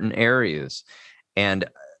in certain areas. And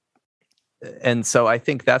so I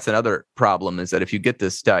think that's another problem, is that if you get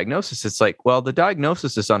this diagnosis, it's like, well, the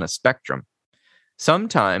diagnosis is on a spectrum.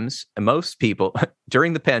 sometimes most people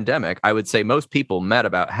during the pandemic, I would say most people met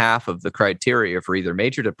about half of the criteria for either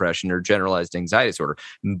major depression or generalized anxiety disorder,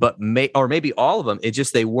 but maybe all of them. It's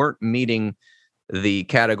just they weren't meeting the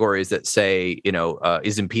categories that say,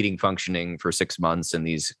 is impeding functioning for 6 months in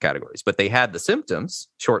these categories, but they had the symptoms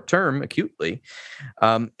short term acutely.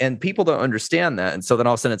 And people don't understand that. And so then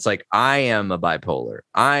all of a sudden it's like, I am a bipolar,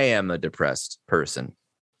 I am a depressed person.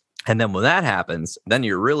 And then when that happens, then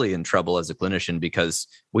you're really in trouble as a clinician, because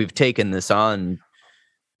we've taken this on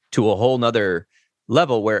to a whole nother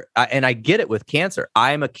level where, and I get it with cancer.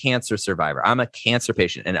 I'm a cancer survivor. I'm a cancer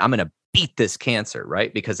patient, and I'm going to beat this cancer,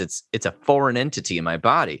 right? Because it's a foreign entity in my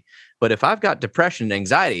body. But if I've got depression and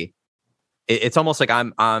anxiety, it's almost like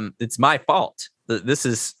it's my fault. I'm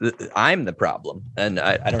the problem. And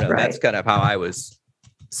I don't know. Right. That's kind of how I was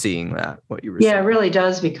seeing that, what you were saying. Yeah, it really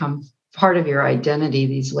does become part of your identity,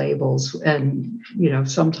 these labels. And,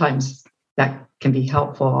 sometimes that can be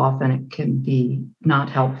helpful. Often it can be not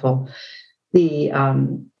helpful. The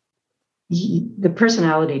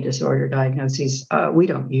personality disorder diagnoses, we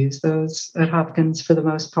don't use those at Hopkins for the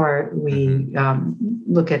most part. We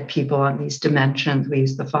look at people on these dimensions. We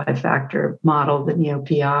use the 5-factor model, the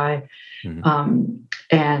NEO-PI.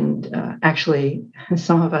 Actually,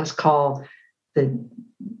 some of us call the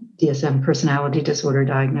DSM personality disorder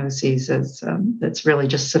diagnoses as that's really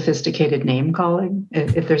just sophisticated name calling.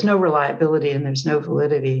 If there's no reliability and there's no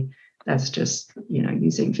validity, that's just,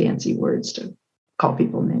 using fancy words to call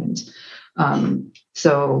people names.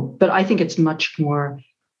 But I think it's much more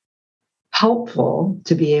helpful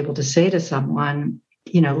to be able to say to someone,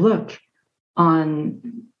 look,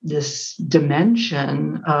 on this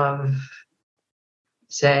dimension of,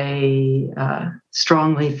 say,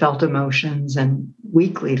 strongly felt emotions and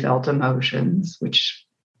weakly felt emotions, which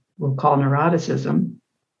we'll call neuroticism,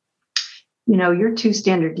 you're 2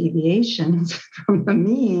 standard deviations from the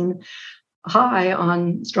mean high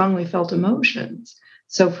on strongly felt emotions.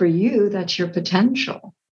 So for you, that's your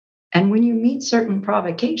potential. And when you meet certain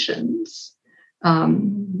provocations,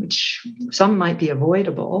 which some might be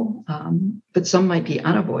avoidable, but some might be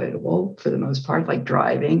unavoidable for the most part, like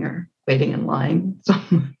driving or waiting in line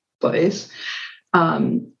someplace,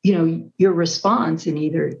 your response in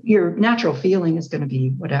either your natural feeling is going to be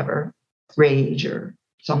whatever, rage or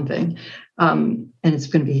something, and it's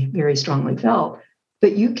going to be very strongly felt.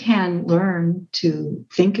 But you can learn to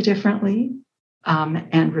think differently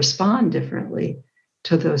and respond differently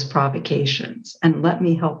to those provocations. And let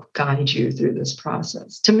me help guide you through this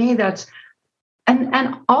process. To me, that's,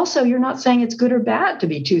 and also you're not saying it's good or bad to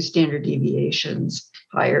be 2 standard deviations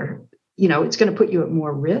higher. It's going to put you at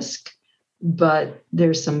more risk, but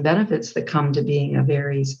there's some benefits that come to being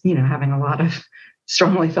having a lot of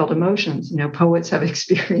strongly felt emotions. Poets have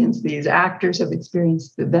experienced these, actors have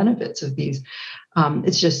experienced the benefits of these.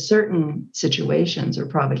 It's just certain situations or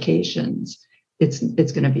provocations, it's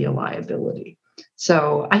going to be a liability.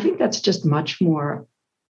 So I think that's just much more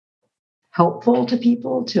helpful to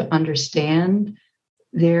people to understand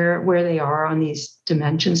where they are on these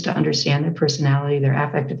dimensions, to understand their personality, their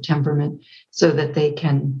affective temperament, so that they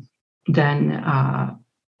can then,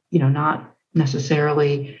 not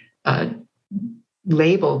necessarily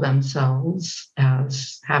label themselves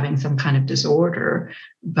as having some kind of disorder,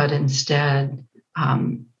 but instead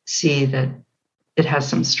see that it has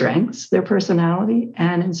some strengths, their personality,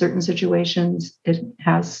 and in certain situations, it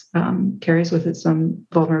has carries with it some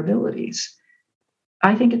vulnerabilities.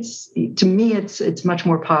 I think it's much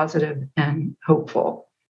more positive and hopeful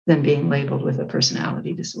than being labeled with a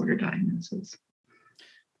personality disorder diagnosis.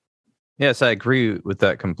 Yes, I agree with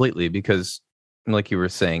that completely, because like you were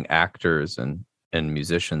saying, actors and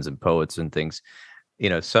musicians and poets and things,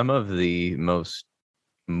 some of the most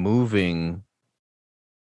moving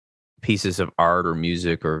pieces of art or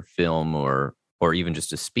music or film or even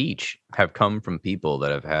just a speech have come from people that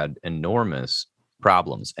have had enormous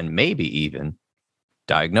problems and maybe even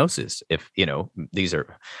diagnosis. If these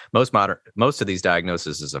are most of these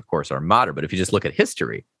diagnoses, of course, are modern, but if you just look at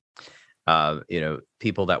history,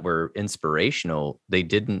 people that were inspirational, they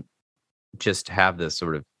didn't just have this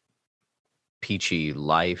sort of peachy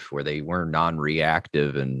life where they were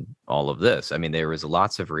non-reactive and all of this. I mean, there was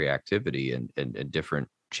lots of reactivity and different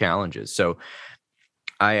challenges. So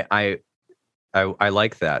I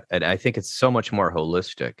like that. And I think it's so much more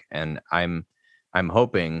holistic. And I'm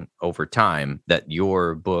hoping over time that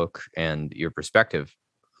your book and your perspective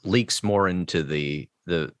leaks more into the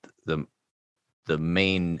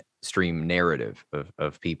mainstream narrative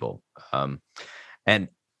of people. And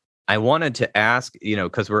I wanted to ask,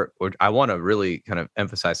 because I want to really kind of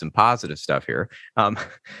emphasize some positive stuff here.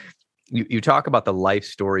 You talk about the life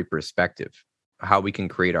story perspective. how we can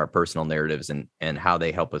create our personal narratives and how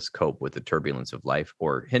they help us cope with the turbulence of life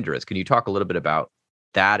or hinder us. Can you talk a little bit about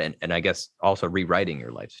that and I guess also rewriting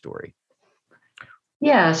your life story?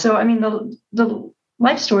 Yeah. So, I mean, the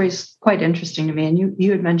life story is quite interesting to me. And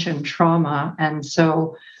you had mentioned trauma. And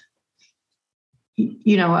so,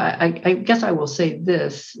 I guess I will say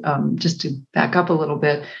this, just to back up a little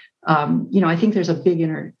bit. I think there's a big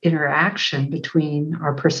interaction between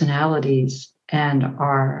our personalities and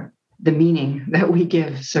the meaning that we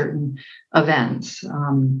give certain events.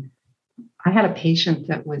 I had a patient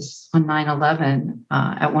that was on 9/11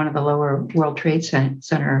 at one of the lower World Trade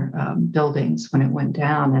Center buildings when it went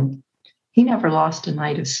down, and he never lost a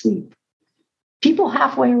night of sleep. People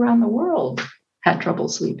halfway around the world had trouble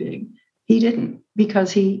sleeping. He didn't,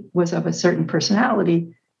 because he was of a certain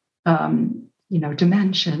personality,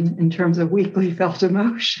 dimension in terms of weakly felt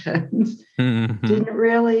emotions. Didn't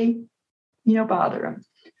really, bother him.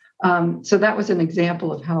 So that was an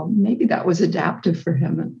example of how maybe that was adaptive for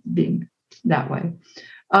him being that way.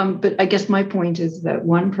 But I guess my point is that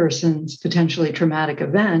one person's potentially traumatic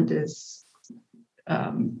event is,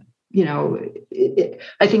 I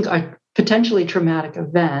think a potentially traumatic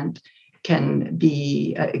event can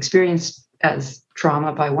be experienced as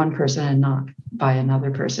trauma by one person and not by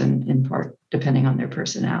another person, in part depending on their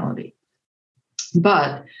personality.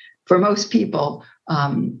 But for most people,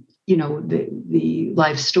 the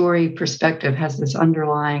life story perspective has this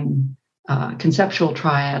underlying conceptual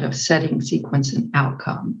triad of setting, sequence, and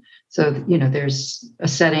outcome. So, there's a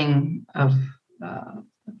setting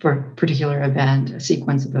for a particular event, a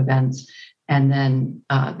sequence of events, and then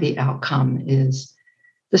the outcome is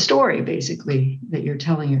the story, basically, that you're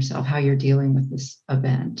telling yourself, how you're dealing with this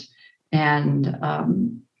event. And,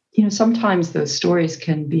 sometimes those stories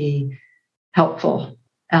can be helpful,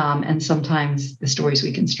 and sometimes the stories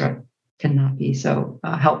we construct cannot be so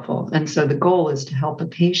helpful. And so the goal is to help a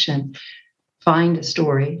patient find a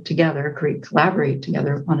story together, collaborate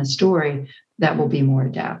together on a story that will be more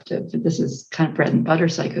adaptive. This is kind of bread and butter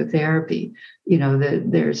psychotherapy.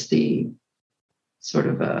 There's the sort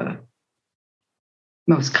of a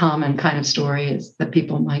most common kind of story is that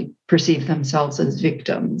people might perceive themselves as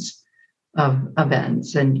victims of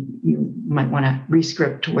events, and you might want to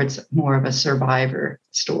rescript towards more of a survivor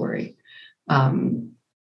story.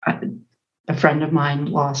 A friend of mine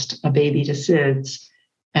lost a baby to SIDS,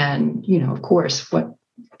 and of course, what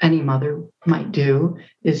any mother might do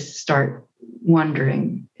is start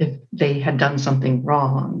wondering if they had done something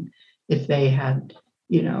wrong, if they had,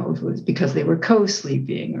 if it was because they were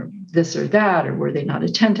co-sleeping or this or that, or were they not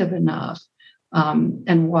attentive enough?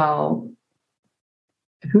 And while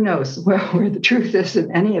who knows where the truth is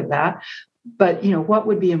in any of that, but what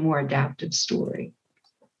would be a more adaptive story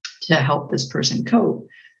to help this person cope?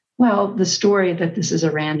 Well, the story that this is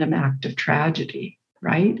a random act of tragedy,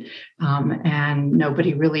 right? And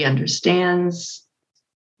nobody really understands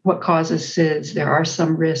what causes SIDS. There are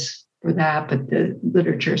some risks for that, but the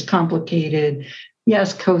literature is complicated.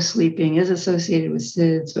 Yes, co-sleeping is associated with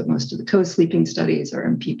SIDS, but most of the co-sleeping studies are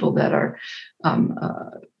in people that are,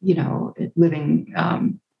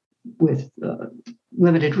 living with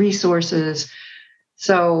limited resources.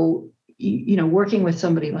 So, working with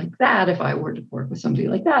somebody like that, if I were to work with somebody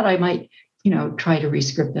like that, I might, try to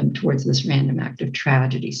rescript them towards this random act of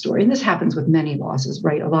tragedy story. And this happens with many losses,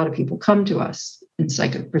 right? A lot of people come to us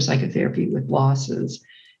for psychotherapy with losses,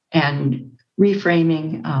 and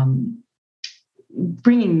reframing,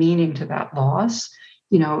 bringing meaning to that loss.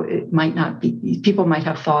 It might not be, people might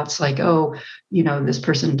have thoughts like, oh, this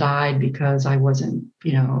person died because I wasn't,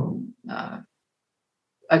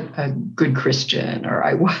 a good Christian, or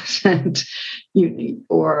I wasn't,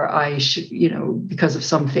 or I should, because of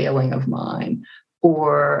some failing of mine,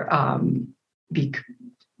 or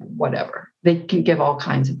whatever. They can give all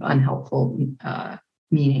kinds of unhelpful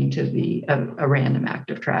meaning to a random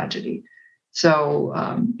act of tragedy. So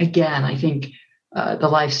again, I think the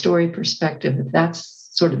life story perspective, if that's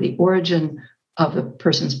sort of the origin of the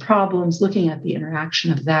person's problems, looking at the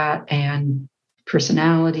interaction of that and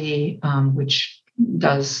personality, which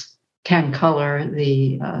can color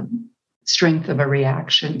the strength of a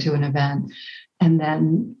reaction to an event, and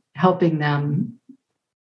then helping them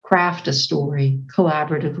craft a story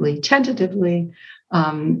collaboratively, tentatively,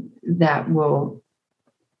 that will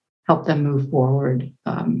help them move forward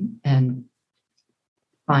and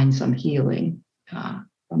find some healing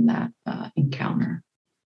from that encounter.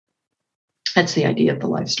 That's the idea of the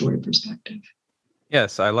life story perspective.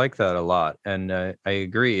 Yes, I like that a lot. And I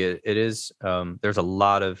agree. It is, there's a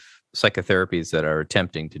lot of psychotherapies that are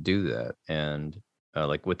attempting to do that. And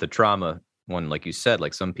like with the trauma one, like you said,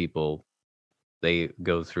 like some people they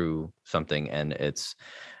go through something and it's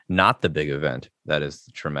not the big event that is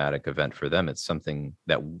the traumatic event for them. It's something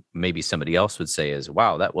that maybe somebody else would say is,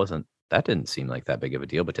 wow, that didn't seem like that big of a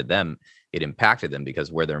deal. But to them, it impacted them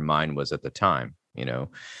because where their mind was at the time,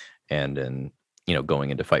 and then, going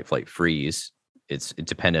into fight, flight, freeze, it's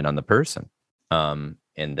dependent on the person. And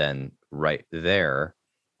then right there,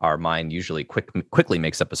 our mind usually quickly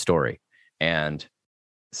makes up a story. And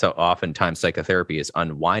so oftentimes psychotherapy is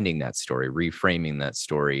unwinding that story, reframing that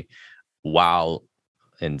story, while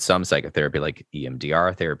in some psychotherapy, like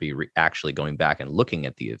EMDR therapy, actually going back and looking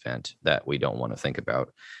at the event that we don't want to think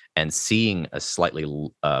about and seeing a slightly,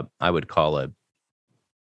 I would call a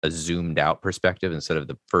zoomed out perspective instead of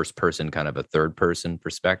the first person, kind of a third person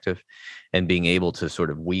perspective, and being able to sort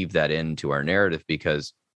of weave that into our narrative.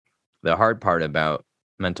 Because the hard part about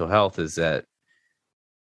mental health is that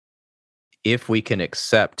if we can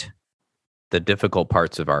accept the difficult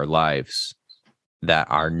parts of our lives that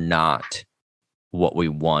are not what we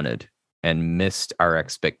wanted and missed our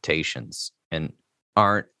expectations and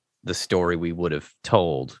aren't the story we would have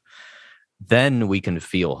told, then we can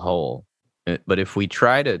feel whole. But if we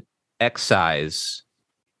try to excise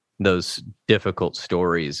those difficult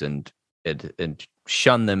stories and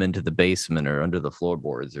shun them into the basement or under the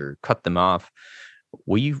floorboards or cut them off,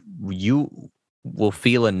 you will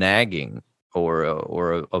feel a nagging or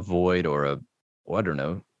a void or I don't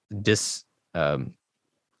know,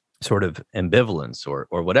 sort of ambivalence or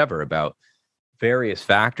whatever about various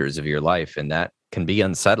factors of your life, and that can be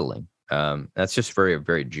unsettling. That's just very,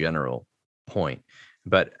 very general point.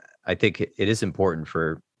 But I think it is important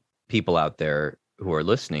for people out there who are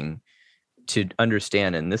listening to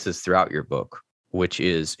understand, and this is throughout your book, which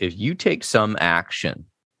is if you take some action,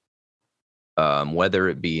 whether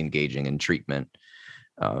it be engaging in treatment,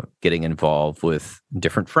 getting involved with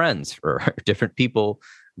different friends or different people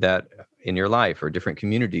that in your life or different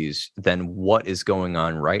communities than what is going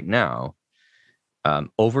on right now,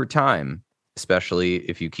 over time, especially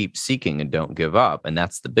if you keep seeking and don't give up, and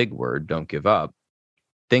that's the big word, don't give up,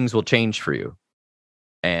 things will change for you.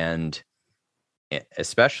 And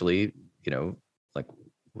especially, like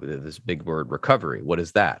with this big word, recovery. What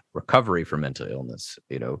is that? Recovery from mental illness,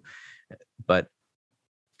 but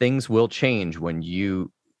things will change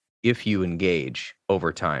if you engage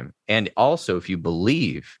over time. And also if you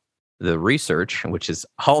believe the research, which is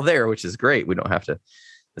all there, which is great. We don't have to,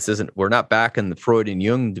 we're not back in the Freud and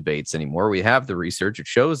Jung debates anymore. We have the research. It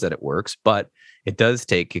shows that it works, but it does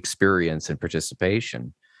take experience and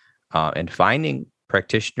participation, and finding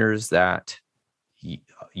practitioners that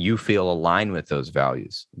you feel align with those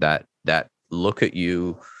values, that look at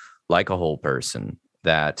you like a whole person,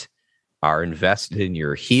 that are invested in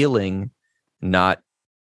your healing, not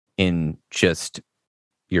in just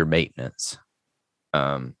your maintenance.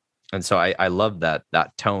 And so I love that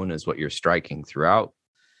tone is what you're striking throughout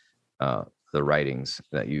the writings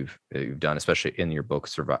that you've done, especially in your book,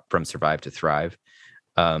 From Survive to Thrive.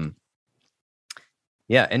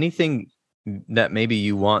 Anything that maybe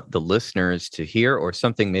you want the listeners to hear, or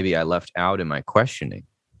something maybe I left out in my questioning?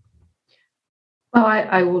 Well,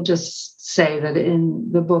 I will just say that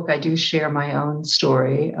in the book, I do share my own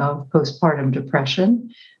story of postpartum depression,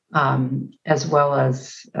 as well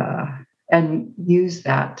as, and use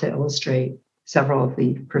that to illustrate several of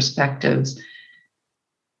the perspectives,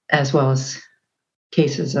 as well as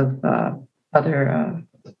cases of other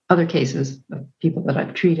cases of people that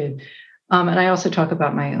I've treated. And I also talk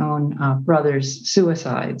about my own brother's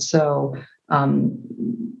suicide. So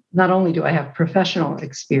not only do I have professional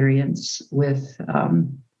experience with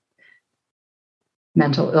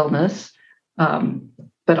mental illness,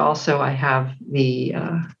 but also I have the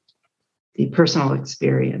personal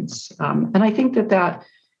experience. And I think that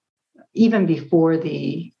even before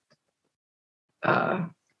the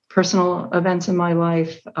personal events in my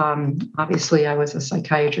life, obviously I was a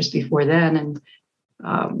psychiatrist before then, and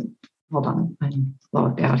hold on, I'm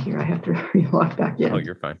logged out here. I have to re-log back in. Oh,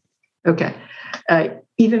 you're fine. Okay.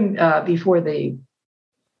 Even before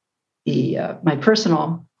my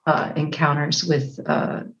personal encounters with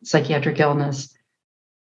psychiatric illness,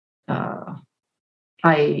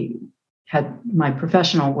 I had my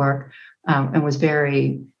professional work and was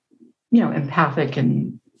very, empathic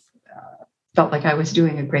and felt like I was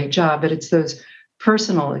doing a great job. But it's those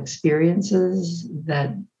personal experiences that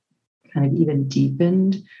kind of even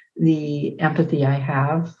deepened the empathy I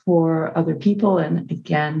have for other people, and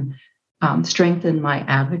again, strengthened my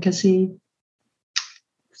advocacy,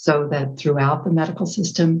 so that throughout the medical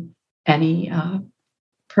system, any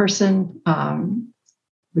person,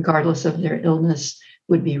 regardless of their illness,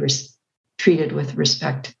 would be treated with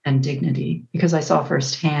respect and dignity. Because I saw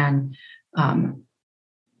firsthand how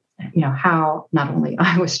not only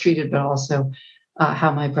I was treated, but also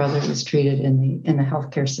how my brother was treated in the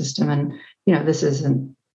healthcare system. And this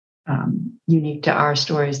isn't unique to our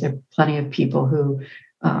stories. There are plenty of people who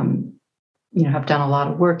have done a lot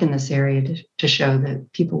of work in this area to show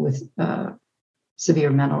that people with severe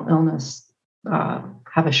mental illness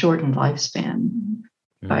have a shortened lifespan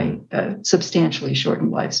by substantially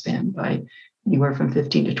shortened lifespan by anywhere from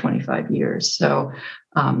 15 to 25 years. So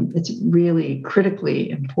it's really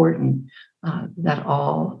critically important that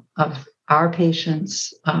all of our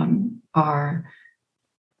patients are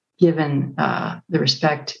given the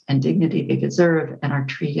respect and dignity they deserve and are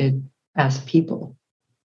treated as people.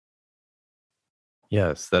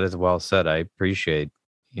 Yes, that is well said. I appreciate,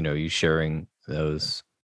 you sharing those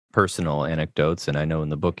personal anecdotes. And I know in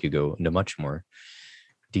the book you go into much more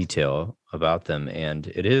detail about them. And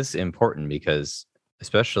it is important because,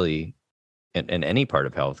 especially in any part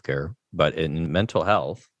of healthcare, but in mental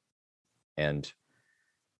health and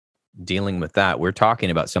dealing with that, we're talking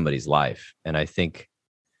about somebody's life. And I think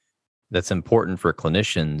that's important for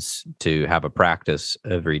clinicians to have a practice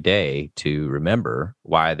every day to remember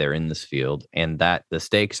why they're in this field and that the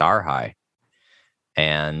stakes are high.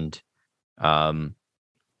 And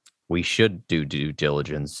we should do due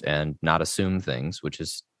diligence and not assume things, which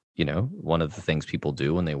is, one of the things people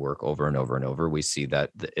do when they work over and over and over. We see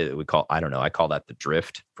that I call that the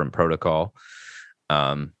drift from protocol.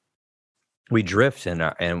 We drift, and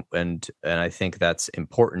I think that's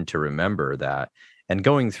important to remember that. And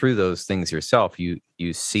going through those things yourself, you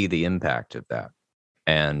see the impact of that.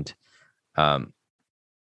 And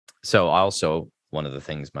so also one of the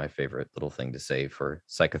things, my favorite little thing to say for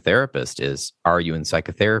psychotherapists is, are you in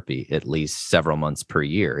psychotherapy at least several months per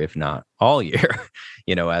year, if not all year?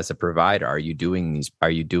 As a provider, are you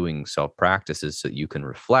doing self practices so that you can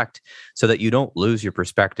reflect, so that you don't lose your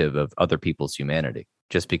perspective of other people's humanity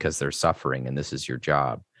just because they're suffering and this is your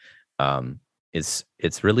job? It's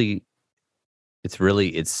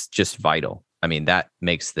just vital. I mean, that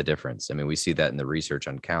makes the difference. I mean, we see that in the research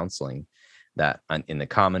on counseling, that in the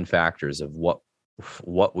common factors of what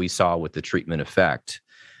we saw with the treatment effect,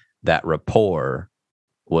 that rapport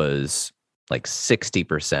was like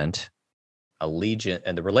 60%, allegiance,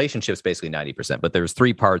 and the relationship's basically 90%, but there's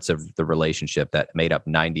three parts of the relationship that made up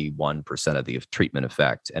 91% of the treatment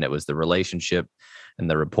effect. And it was the relationship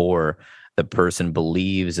and the rapport. The person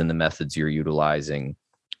believes in the methods you're utilizing,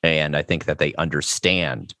 and I think that they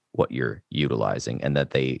understand what you're utilizing and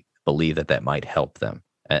that they believe that might help them.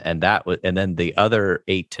 And then the other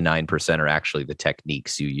 8 to 9% are actually the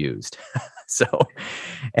techniques you used.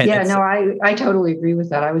 I totally agree with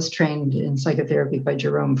that. I was trained in psychotherapy by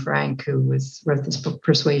Jerome Frank, who wrote this book,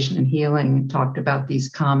 Persuasion and Healing, and talked about these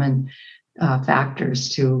common factors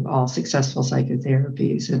to all successful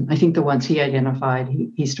psychotherapies. And I think the ones he identified,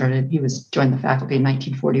 he joined the faculty in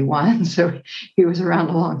 1941, so he was around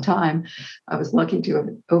a long time. I was lucky to have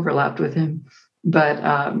overlapped with him. But,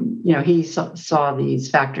 he saw these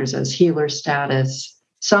factors as healer status,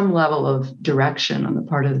 some level of direction on the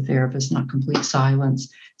part of the therapist, not complete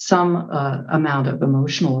silence, some amount of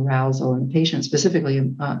emotional arousal in the patient, specifically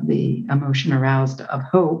the emotion aroused of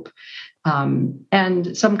hope,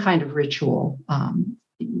 and some kind of ritual.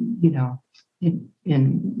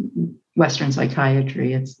 In Western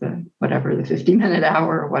psychiatry, it's the 50-minute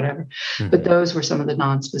hour or whatever. Mm-hmm. But those were some of the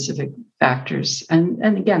non-specific factors. And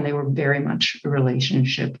again, they were very much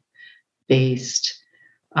relationship based.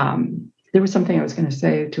 There was something I was going to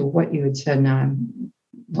say to what you had said. Now I've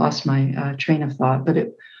lost my train of thought, but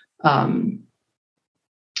one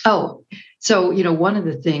of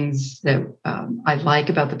the things that I like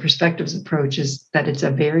about the Perspectives approach is that it's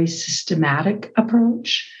a very systematic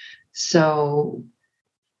approach. So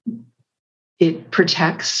it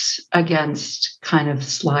protects against kind of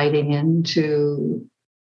sliding into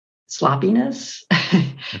sloppiness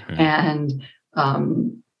mm-hmm. and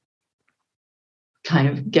kind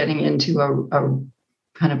of getting into a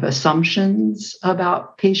kind of assumptions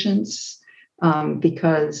about patients,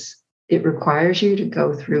 because it requires you to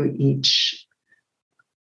go through each,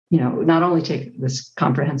 not only take this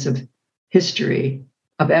comprehensive history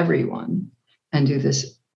of everyone and do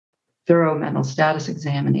this thorough mental status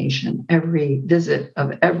examination, every visit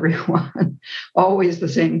of everyone, always the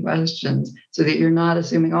same questions, so that you're not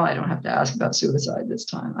assuming, I don't have to ask about suicide this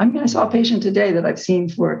time. I mean, I saw a patient today that I've seen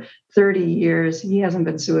for 30 years. He hasn't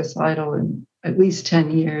been suicidal in at least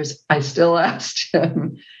 10 years. I still asked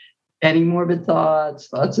him, any morbid thoughts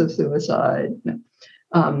of suicide?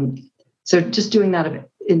 So just doing that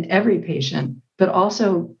in every patient, but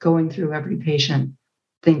also going through every patient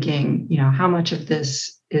thinking, how much of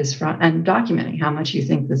this is from, and documenting how much you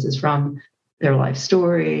think this is from their life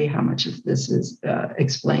story, how much of this is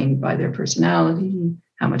explained by their personality,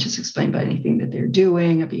 how much is explained by anything that they're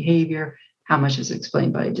doing, a behavior, how much is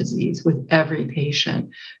explained by a disease with every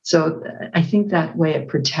patient. So I think that way it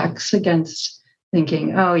protects against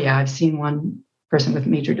thinking, oh yeah, I've seen one person with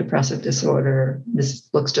major depressive disorder. This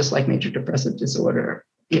looks just like major depressive disorder.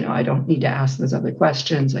 I don't need to ask those other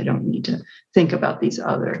questions. I don't need to think about these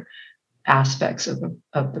other aspects of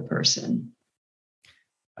the person.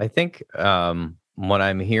 I think what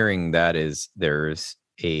I'm hearing that is there's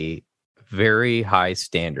a very high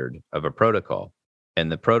standard of a protocol, and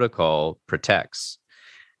the protocol protects.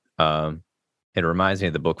 It reminds me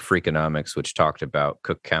of the book Freakonomics, which talked about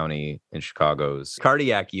Cook County in Chicago's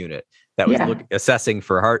cardiac unit that was assessing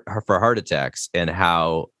for heart attacks, and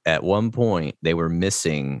how at one point they were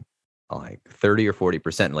missing like 30 or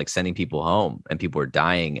 40%, like sending people home, and people were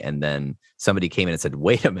dying. And then somebody came in and said,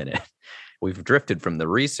 wait a minute, we've drifted from the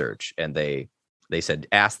research. And they said,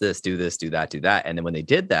 ask this, do that. And then when they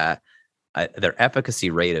did that, their efficacy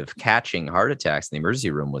rate of catching heart attacks in the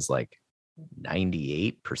emergency room was like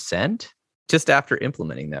 98% just after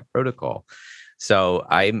implementing that protocol. So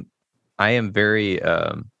I am very,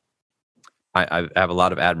 I have a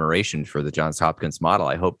lot of admiration for the Johns Hopkins model.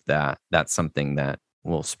 I hope that that's something that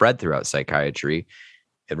will spread throughout psychiatry.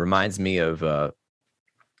 It reminds me of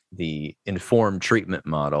the informed treatment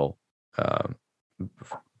model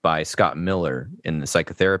by Scott Miller in the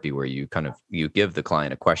psychotherapy, where you give the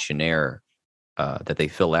client a questionnaire that they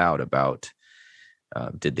fill out about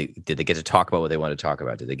did they get to talk about what they want to talk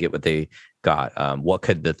about? Did they get what they got? What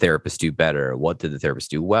could the therapist do better? What did the therapist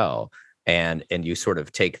do well? And you sort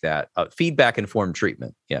of take that feedback informed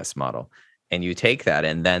treatment, model, and you take that,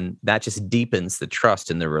 and then that just deepens the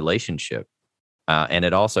trust in the relationship. And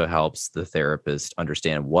it also helps the therapist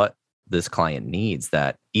understand what this client needs,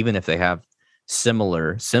 that even if they have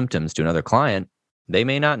similar symptoms to another client, they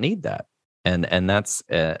may not need that. And that's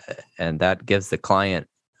and that gives the client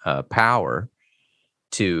power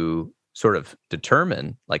to sort of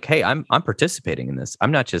determine, like, hey, I'm participating in this.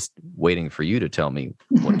 I'm not just waiting for you to tell me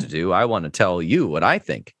what to do. I want to tell you what I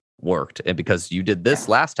think worked, and because you did this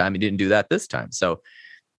last time, you didn't do that this time. So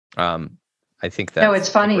I think that it's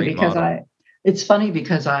funny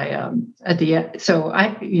because at the end, so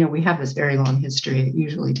we have this very long history. It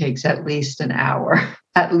usually takes at least an hour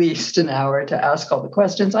to ask all the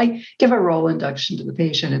questions. I give a role induction to the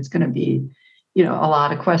patient. It's going to be a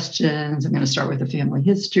lot of questions. I'm going to start with the family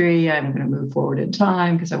history. I'm going to move forward in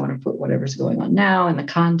time because I want to put whatever's going on now in the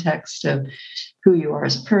context of who you are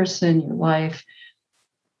as a person, your life.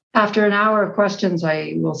 After an hour of questions,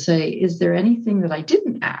 I will say, is there anything that I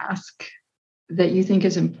didn't ask that you think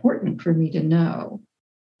is important for me to know?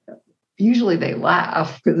 Usually they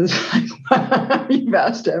laugh because it's like, you've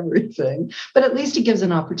asked everything, but at least it gives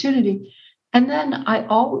an opportunity. And then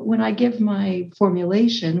when I give my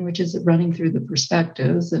formulation, which is running through the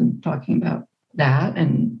perspectives and talking about that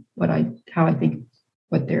and how I think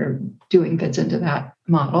what they're doing fits into that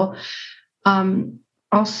model,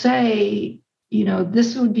 I'll say,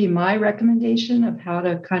 this would be my recommendation of how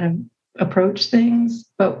to kind of approach things.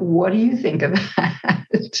 But what do you think of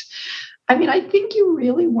that? I mean, I think you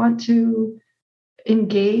really want to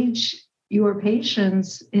engage your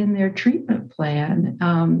patients in their treatment plan.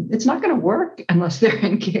 It's not going to work unless they're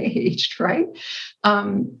engaged, right?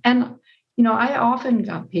 I often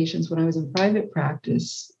got patients when I was in private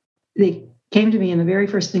practice. They came to me, and the very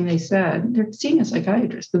first thing they said, they're seeing a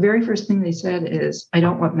psychiatrist. The very first thing they said is, I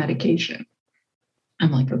don't want medication.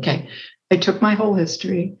 I'm like, okay. I took my whole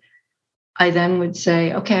history. I then would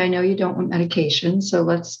say, okay, I know you don't want medication, so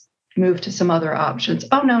let's move to some other options.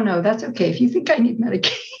 Oh, no, that's okay. If you think I need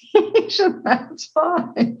medication, that's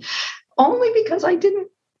fine. Only because I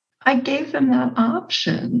gave them that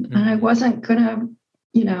option. And I wasn't going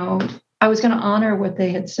to, I was going to honor what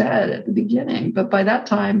they had said at the beginning. But by that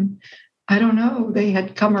time, I don't know, they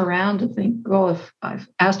had come around to think, well, if I've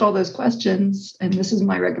asked all those questions and this is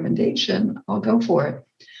my recommendation, I'll go for it.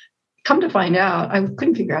 Come to find out, I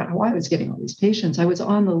couldn't figure out why I was getting all these patients. I was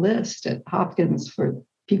on the list at Hopkins for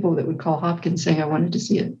people that would call Hopkins saying I wanted to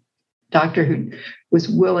see a doctor who was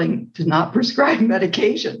willing to not prescribe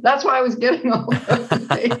medication. That's why I was getting all those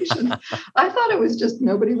patients. I thought it was just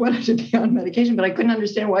nobody wanted to be on medication, but I couldn't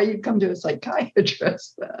understand why you'd come to a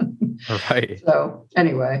psychiatrist then. Right. So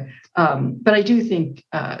anyway, but I do think,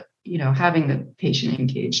 having the patient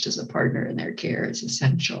engaged as a partner in their care is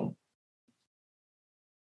essential.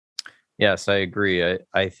 Yes, I agree.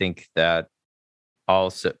 I think that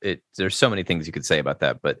also, there's so many things you could say about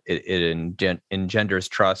that, but it engenders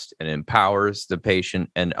trust and empowers the patient,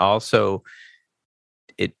 and also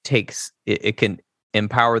it can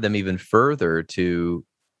empower them even further to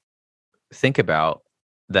think about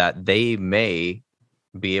that they may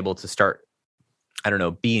be able to start, I don't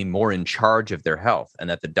know, being more in charge of their health, and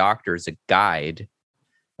that the doctor is a guide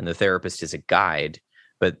and the therapist is a guide,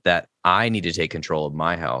 but that I need to take control of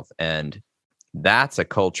my health. And that's a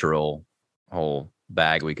cultural whole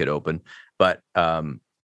bag we could open. But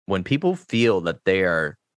when people feel that they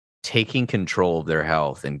are taking control of their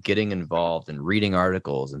health and getting involved and reading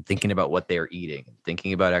articles and thinking about what they're eating and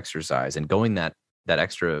thinking about exercise and going that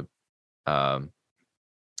extra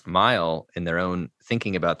mile in their own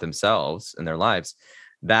thinking about themselves and their lives,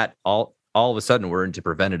 that all of a sudden we're into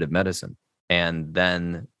preventative medicine. And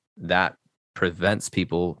then that prevents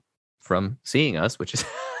people from seeing us, which is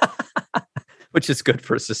which is good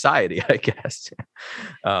for society, I guess.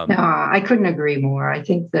 No, I couldn't agree more. I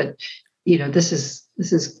think that, this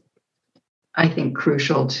is, I think,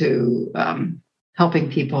 crucial to helping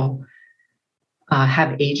people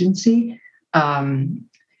have agency.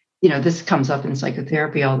 This comes up in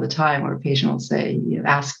psychotherapy all the time, where a patient will say,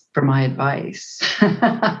 ask for my advice.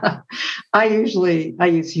 I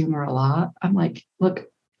use humor a lot. I'm like, look,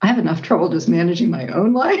 I have enough trouble just managing my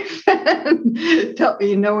own life and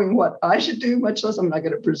knowing what I should do, much less I'm not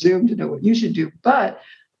going to presume to know what you should do. But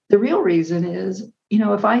the real reason is,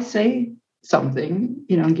 if I say something,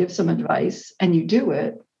 and give some advice and you do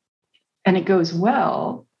it and it goes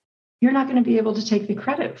well, you're not going to be able to take the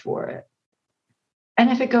credit for it. And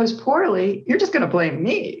if it goes poorly, you're just going to blame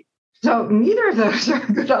me. So neither of those are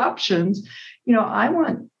good options. I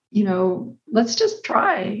want, let's just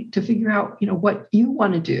try to figure out, what you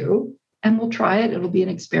want to do, and we'll try it. It'll be an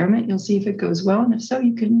experiment. You'll see if it goes well. And if so,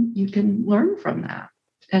 you can learn from that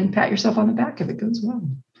and pat yourself on the back if it goes well.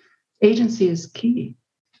 Agency is key.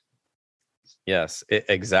 Yes,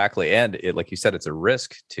 exactly. And like you said, it's a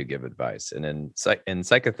risk to give advice. And in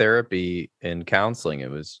psychotherapy and counseling,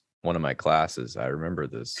 it was one of my classes. I remember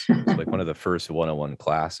this. It was like one of the first 101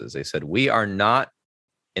 classes. They said, we are not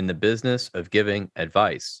in the business of giving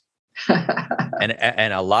advice.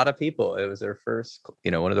 and a lot of people, it was their first,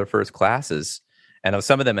 one of their first classes. And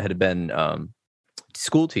some of them had been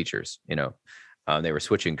school teachers, they were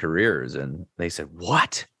switching careers, and they said,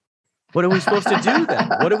 what are we supposed to do then?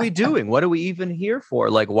 What are we doing? What are we even here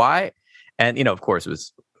for? Like, why? And, of course,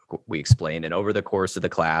 we explained, and over the course of the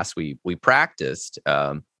class, we practiced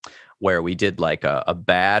where we did like a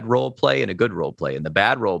bad role play and a good role play. In the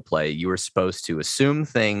bad role play, you were supposed to assume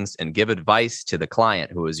things and give advice to the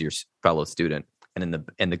client who was your fellow student. And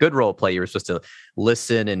in the good role play, you were supposed to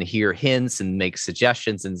listen and hear hints and make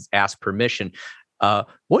suggestions and ask permission.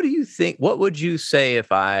 What do you think? What would you say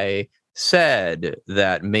if I said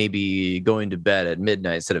that maybe going to bed at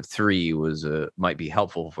midnight instead of 3 might be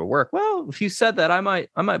helpful for work? Well, if you said that, I might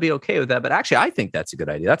be okay with that. But actually, I think that's a good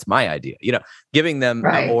idea. That's my idea. Giving them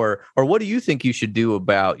right. Or what do you think you should do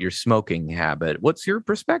about your smoking habit? What's your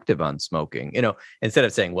perspective on smoking? Instead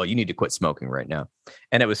of saying, well, you need to quit smoking right now.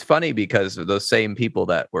 And it was funny because those same people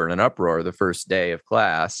that were in an uproar the first day of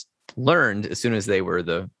class learned, as soon as they were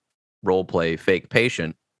the role play fake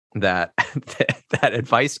patient, that that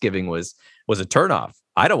advice giving was a turnoff.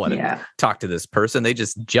 I don't want to talk to this person. They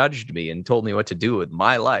just judged me and told me what to do with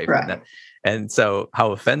my life. Right. And so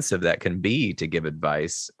how offensive that can be to give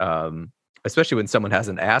advice, especially when someone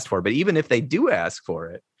hasn't asked for it. But even if they do ask for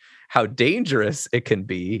it, how dangerous it can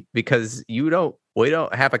be, because we don't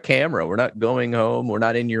have a camera. We're not going home. We're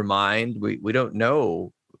not in your mind. We don't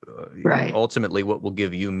know ultimately what will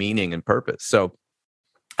give you meaning and purpose. So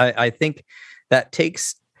I think that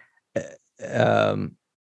takes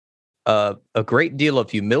a great deal of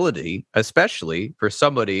humility, especially for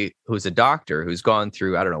somebody who's a doctor who's gone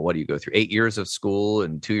through, I don't know, what do you go through? 8 years of school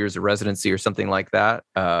and 2 years of residency or something like that,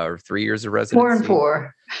 or 3 years of residency. 4 and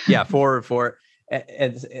 4. Yeah, 4 and 4.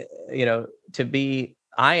 And to be,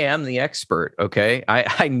 I am the expert. Okay,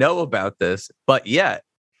 I know about this, but yet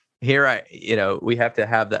here we have to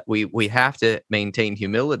have that. We have to maintain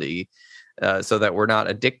humility. So that we're not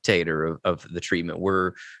a dictator of the treatment.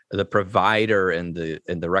 We're the provider and the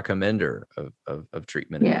recommender of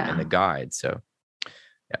treatment and the guide. So,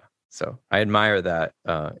 so I admire that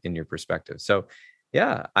in your perspective. So,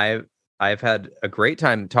 I've had a great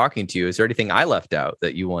time talking to you. Is there anything I left out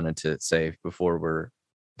that you wanted to say before we're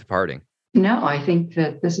departing? No, I think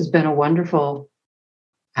that this has been a wonderful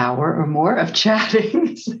hour or more of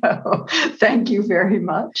chatting. So thank you very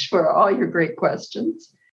much for all your great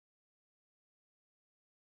questions.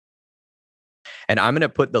 And I'm going to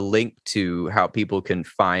put the link to how people can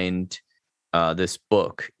find this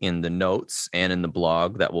book in the notes and in the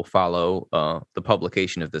blog that will follow the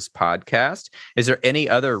publication of this podcast. Is there any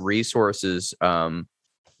other resources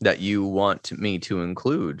that you want me to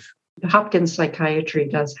include? Hopkins Psychiatry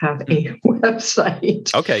does have a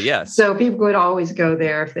website. Okay, yes. So people would always go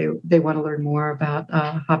there if they want to learn more about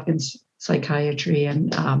Hopkins Psychiatry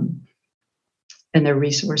and their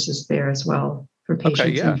resources there as well for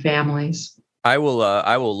patients and families. I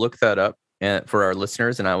will look that up for our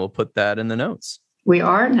listeners, and I will put that in the notes. We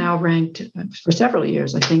are now ranked for several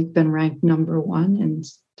years, I think, been ranked number 1 in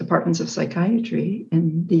departments of psychiatry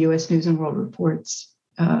in the U.S. News and World Report's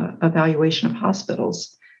evaluation of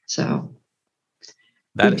hospitals. So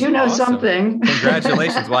we do know something.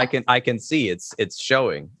 Congratulations! Well, I can see it's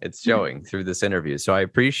showing through this interview. So I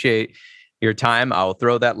appreciate your time. I'll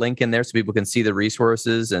throw that link in there so people can see the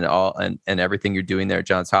resources and everything you're doing there at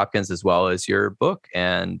Johns Hopkins, as well as your book.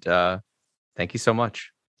 And thank you so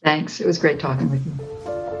much. Thanks. It was great talking with you.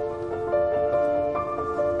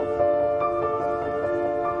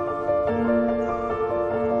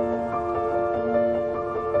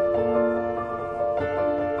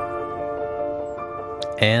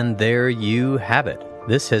 And there you have it.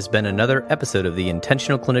 This has been another episode of the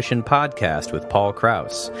Intentional Clinician podcast with Paul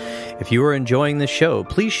Krauss. If you are enjoying the show,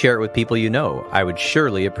 please share it with people you know. I would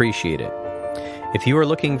surely appreciate it. If you are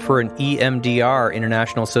looking for an EMDR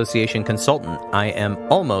International Association consultant, I am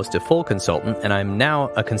almost a full consultant, and I'm now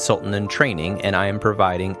a consultant in training, and I am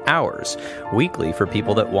providing hours weekly for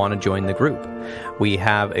people that want to join the group. We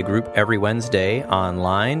have a group every Wednesday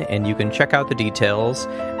online, and you can check out the details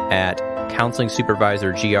at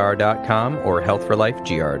counselingsupervisorgr.com or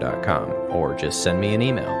healthforlifegr.com, or just send me an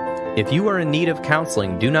email. If you are in need of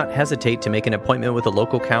counseling, do not hesitate to make an appointment with a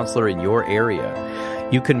local counselor in your area.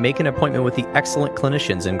 You can make an appointment with the excellent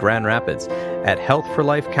clinicians in Grand Rapids at Health for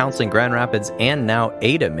Life Counseling Grand Rapids and now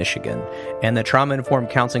Ada, Michigan, and the Trauma Informed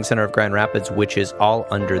Counseling Center of Grand Rapids, which is all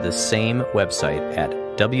under the same website at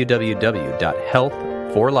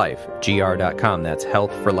www.healthforlifegr.com. That's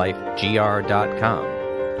healthforlifegr.com.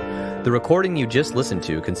 The recording you just listened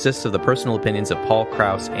to consists of the personal opinions of Paul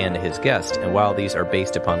Krauss and his guest, and while these are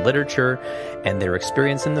based upon literature and their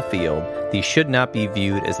experience in the field, these should not be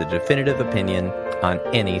viewed as a definitive opinion on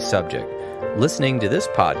any subject. Listening to this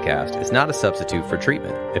podcast is not a substitute for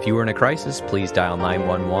treatment. If you are in a crisis, please dial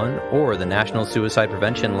 911 or the National Suicide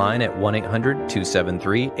Prevention Line at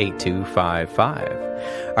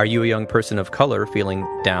 1-800-273-8255. Are you a young person of color feeling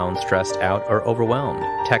down, stressed out, or overwhelmed?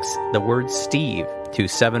 Text the word STEVE to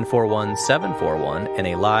 741-741 and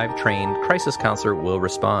a live trained crisis counselor will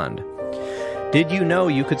respond. Did you know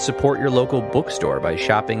you could support your local bookstore by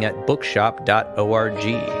shopping at bookshop.org?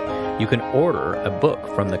 You can order a book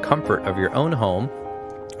from the comfort of your own home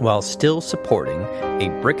while still supporting a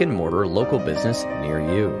brick-and-mortar local business near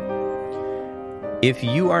you. If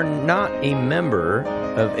you are not a member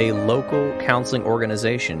of a local counseling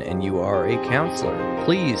organization and you are a counselor,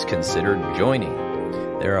 please consider joining.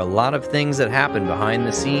 There are a lot of things that happen behind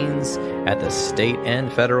the scenes at the state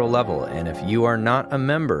and federal level, and if you are not a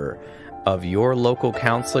member of your local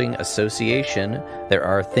counseling association, there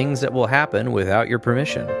are things that will happen without your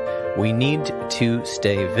permission. We need to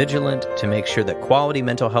stay vigilant to make sure that quality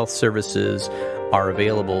mental health services are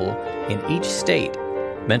available in each state.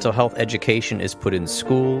 Mental health education is put in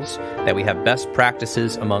schools, that we have best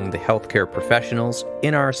practices among the healthcare professionals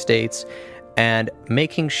in our states, and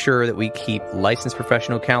making sure that we keep licensed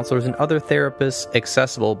professional counselors and other therapists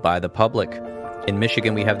accessible by the public. In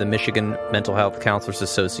Michigan, we have the Michigan Mental Health Counselors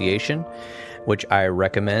Association, which I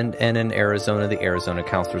recommend, and in Arizona, the Arizona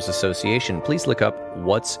Counselors Association. Please look up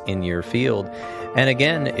what's in your field. And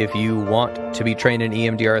again, if you want to be trained in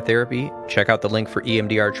EMDR therapy, check out the link for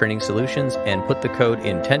EMDR Training Solutions and put the code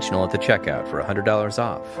INTENTIONAL at the checkout for $100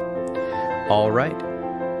 off. All right.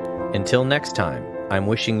 Until next time, I'm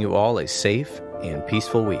wishing you all a safe and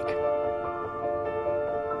peaceful week.